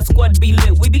waterfall. My squad be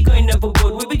lit, we be going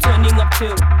overboard. We be turning up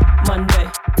till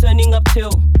Monday, turning up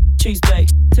till Tuesday,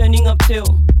 turning up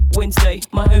till Wednesday.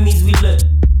 My homies we lit,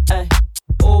 ay.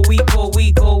 All week, turning up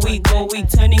all week,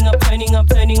 turning up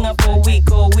all week,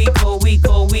 all week, turning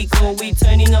up all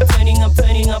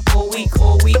week, turning up all week, all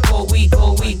week, turning up all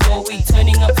week, all week,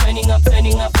 turning up all week, all week, turning up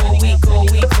all week,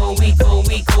 all week,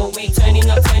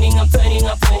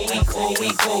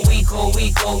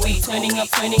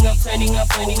 turning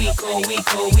up all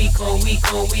week, all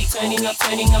week,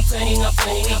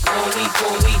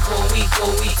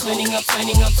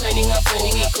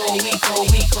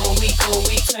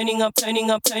 turning up all week, all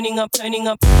week, turning up, turning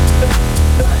up. My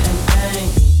and bang,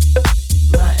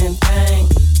 my and bang,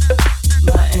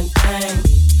 my and bang,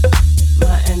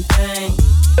 my and bang,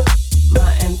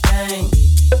 my and bang,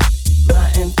 my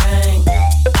and bang,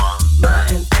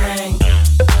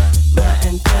 my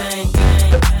and bang,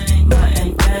 my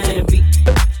and bang, beat,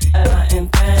 my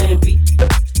and bang, beat,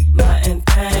 my and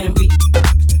bang, beat,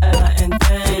 my and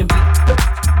bang, beat,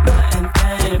 my and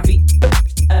bang, beat,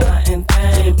 my and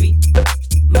bang, beat.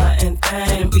 My and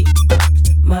thang, beat,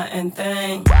 my and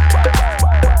thang.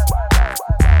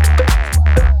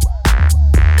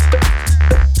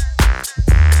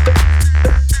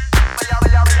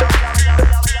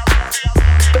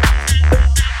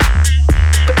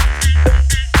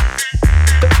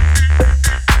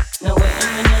 Now wait a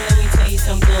minute, let me tell you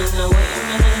something. Now wait a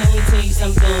minute, let me tell you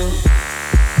something.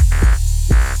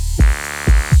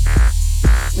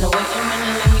 Now wait a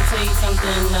minute, let me tell you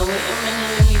something. Now wait a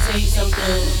minute, let me tell you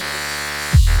something.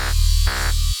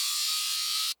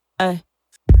 Ay.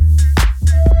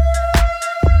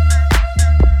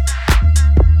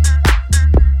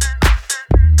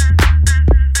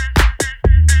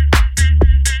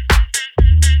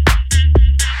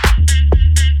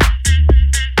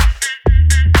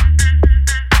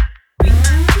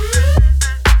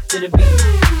 To the beat,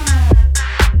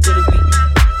 to the beat,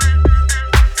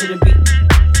 to the beat,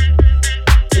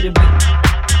 to the beat,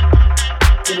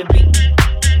 to the beat,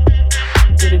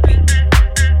 to the beat, to the beat,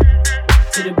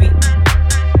 to the beat, to the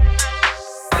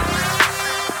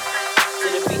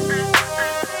beat,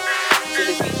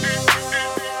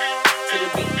 to the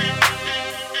beat,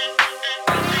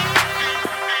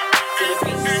 to the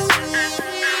beat,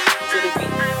 to the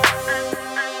beat,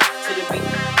 to the beat.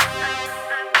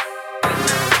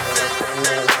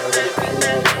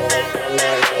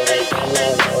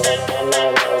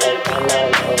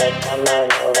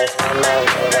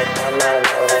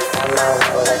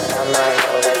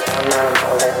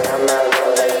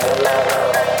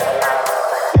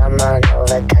 Come on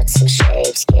over, cut some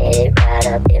shapes, get it right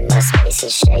up in my space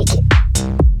and shake it.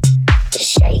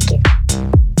 Just shake it.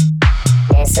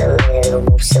 Dance a little,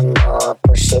 move some more,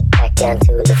 push it back down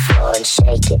to the floor and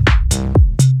shake it.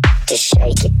 Just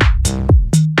shake it.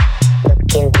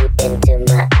 Looking deep into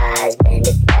my eyes, bend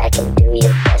it back and do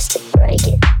your best to break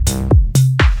it.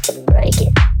 To break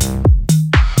it.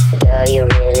 Girl, you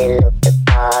really look the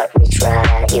part. Reach right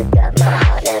out, you got my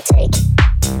heart, now take it.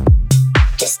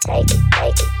 Just take it,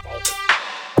 take it, take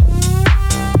it.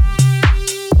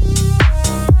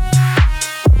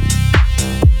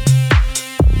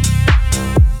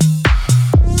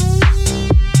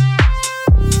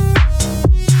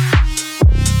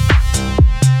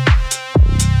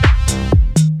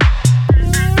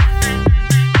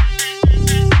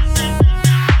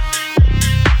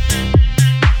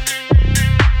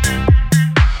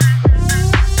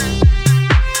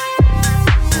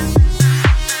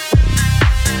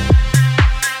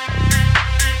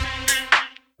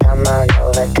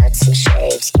 Cut some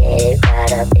shapes, get it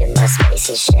right up in my space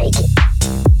and shake it.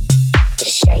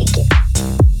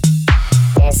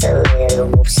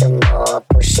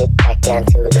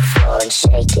 to the floor and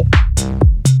shake it.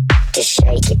 Just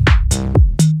shake it.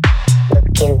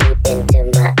 Looking deep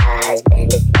into my eyes,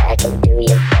 bend it back and do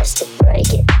your best to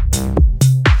break it.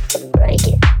 To break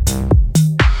it.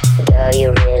 Girl,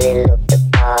 you really look the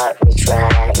part. Reach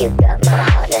right out, you got my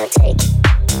heart. Now take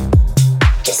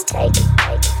it. Just take it,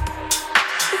 take it.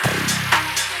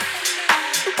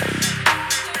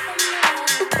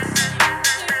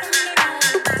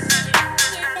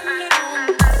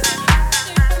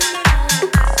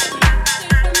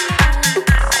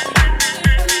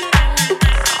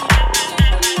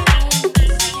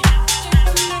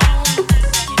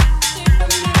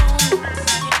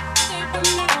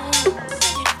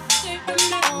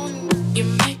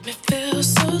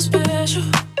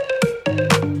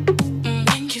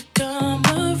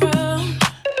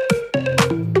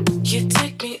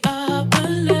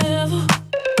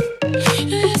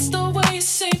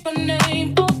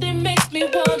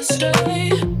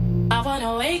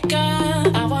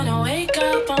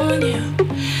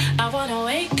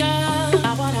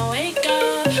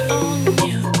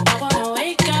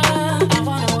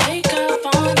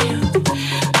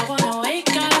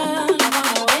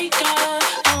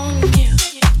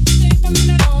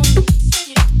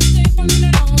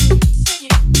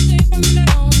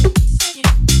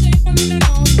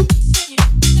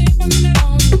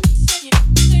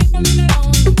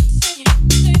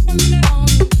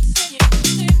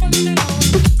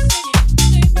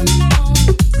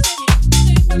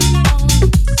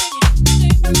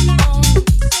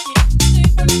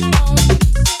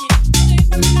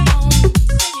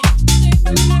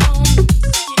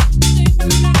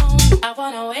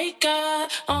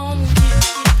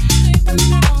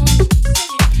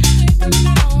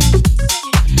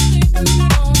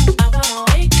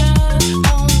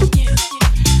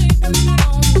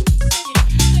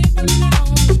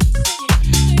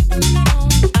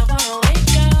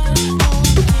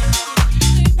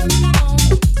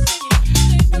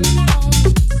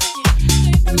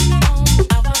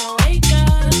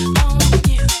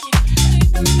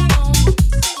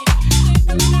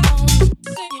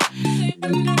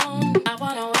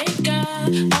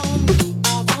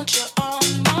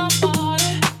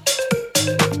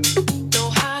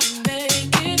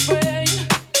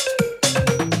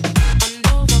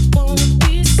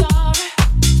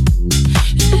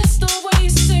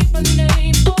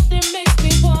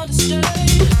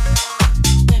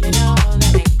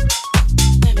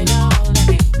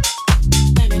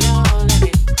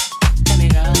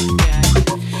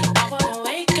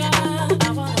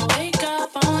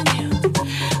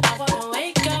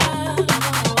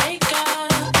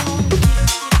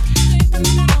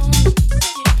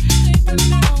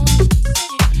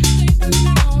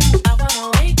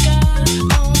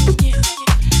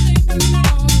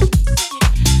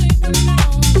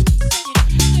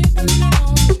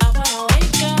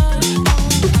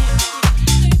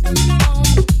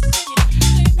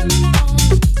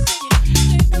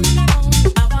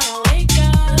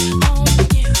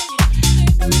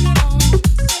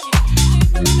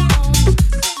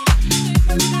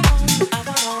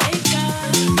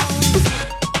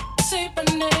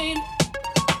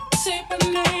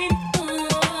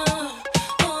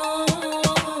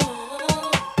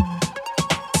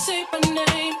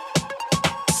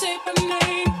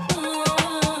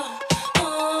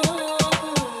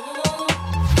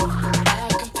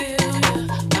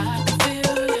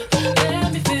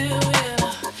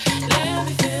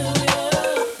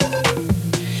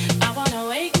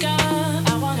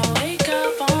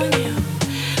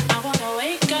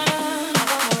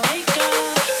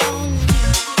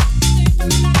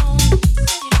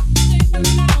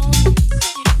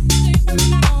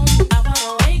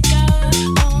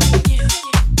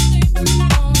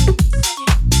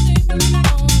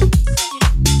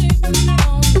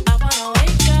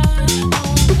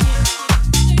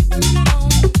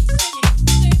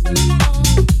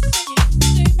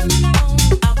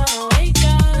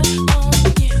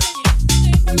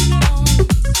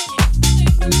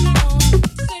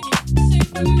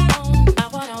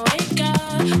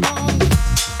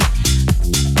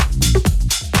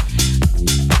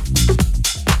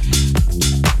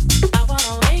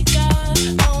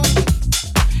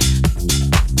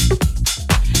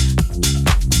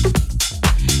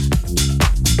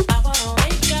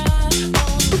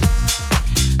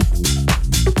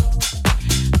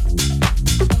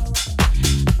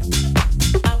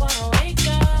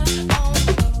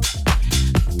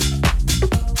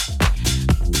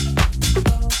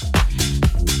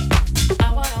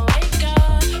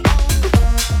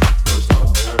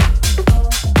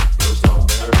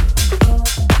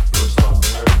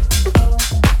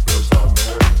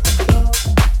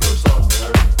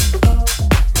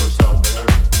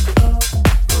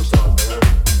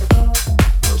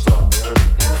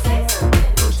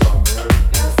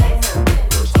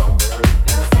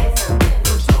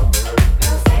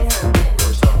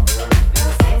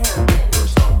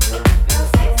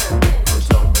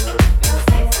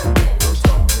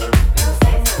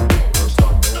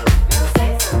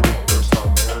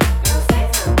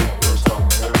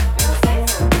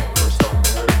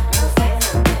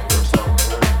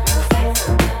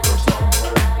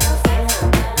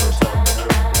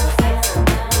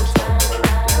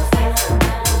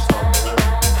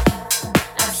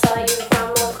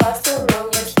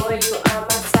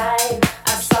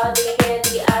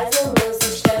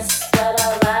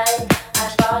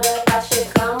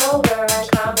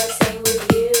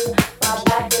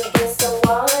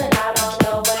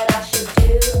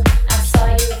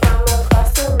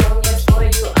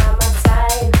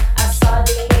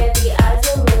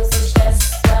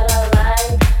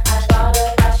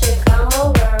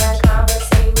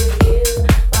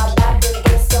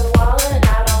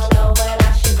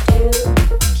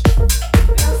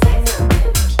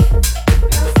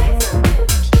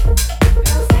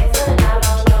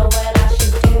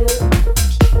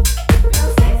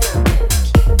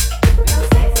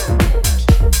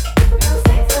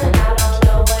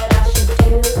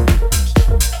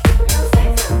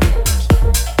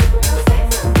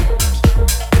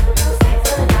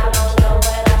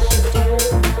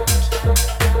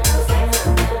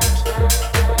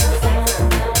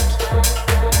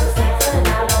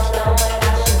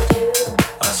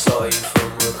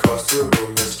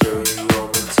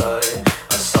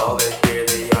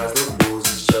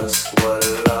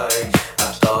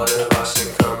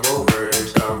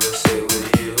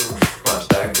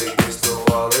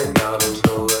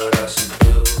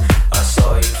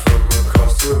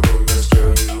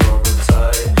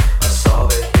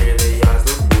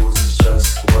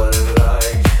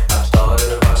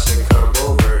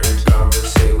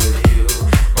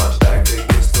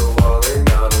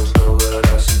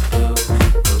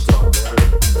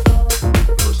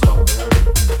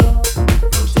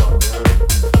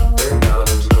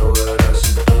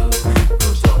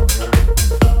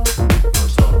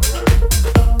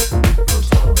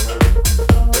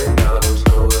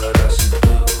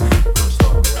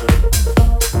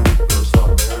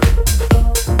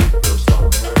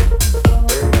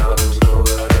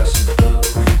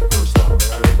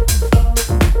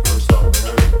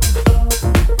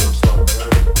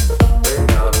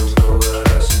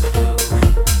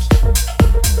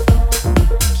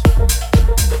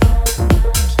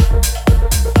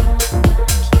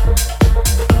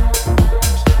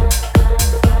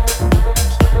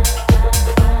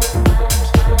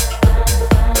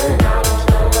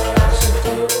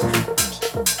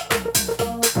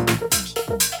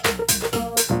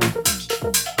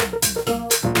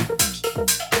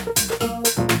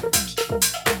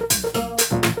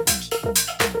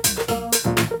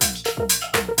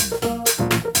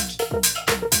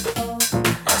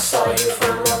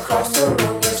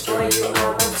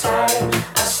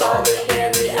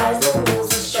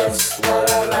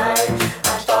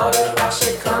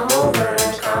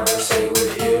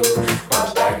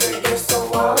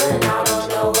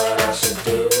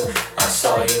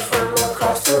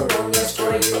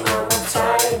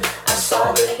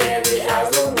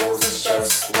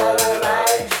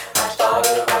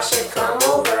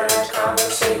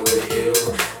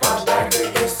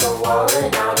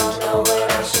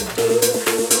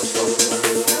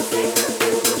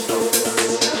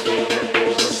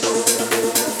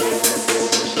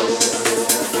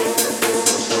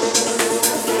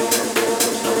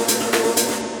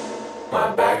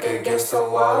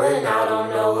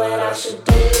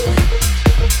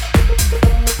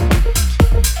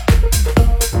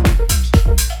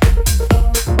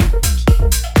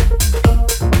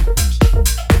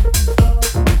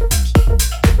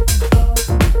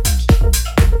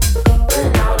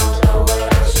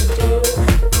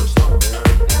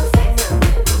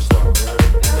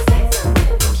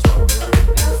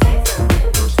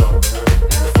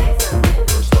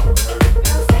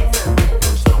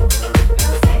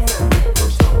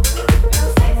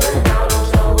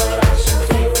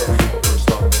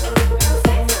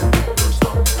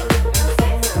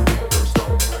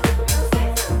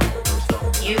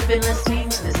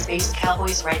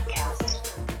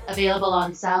 Available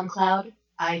on SoundCloud,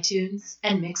 iTunes,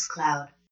 and Mixcloud.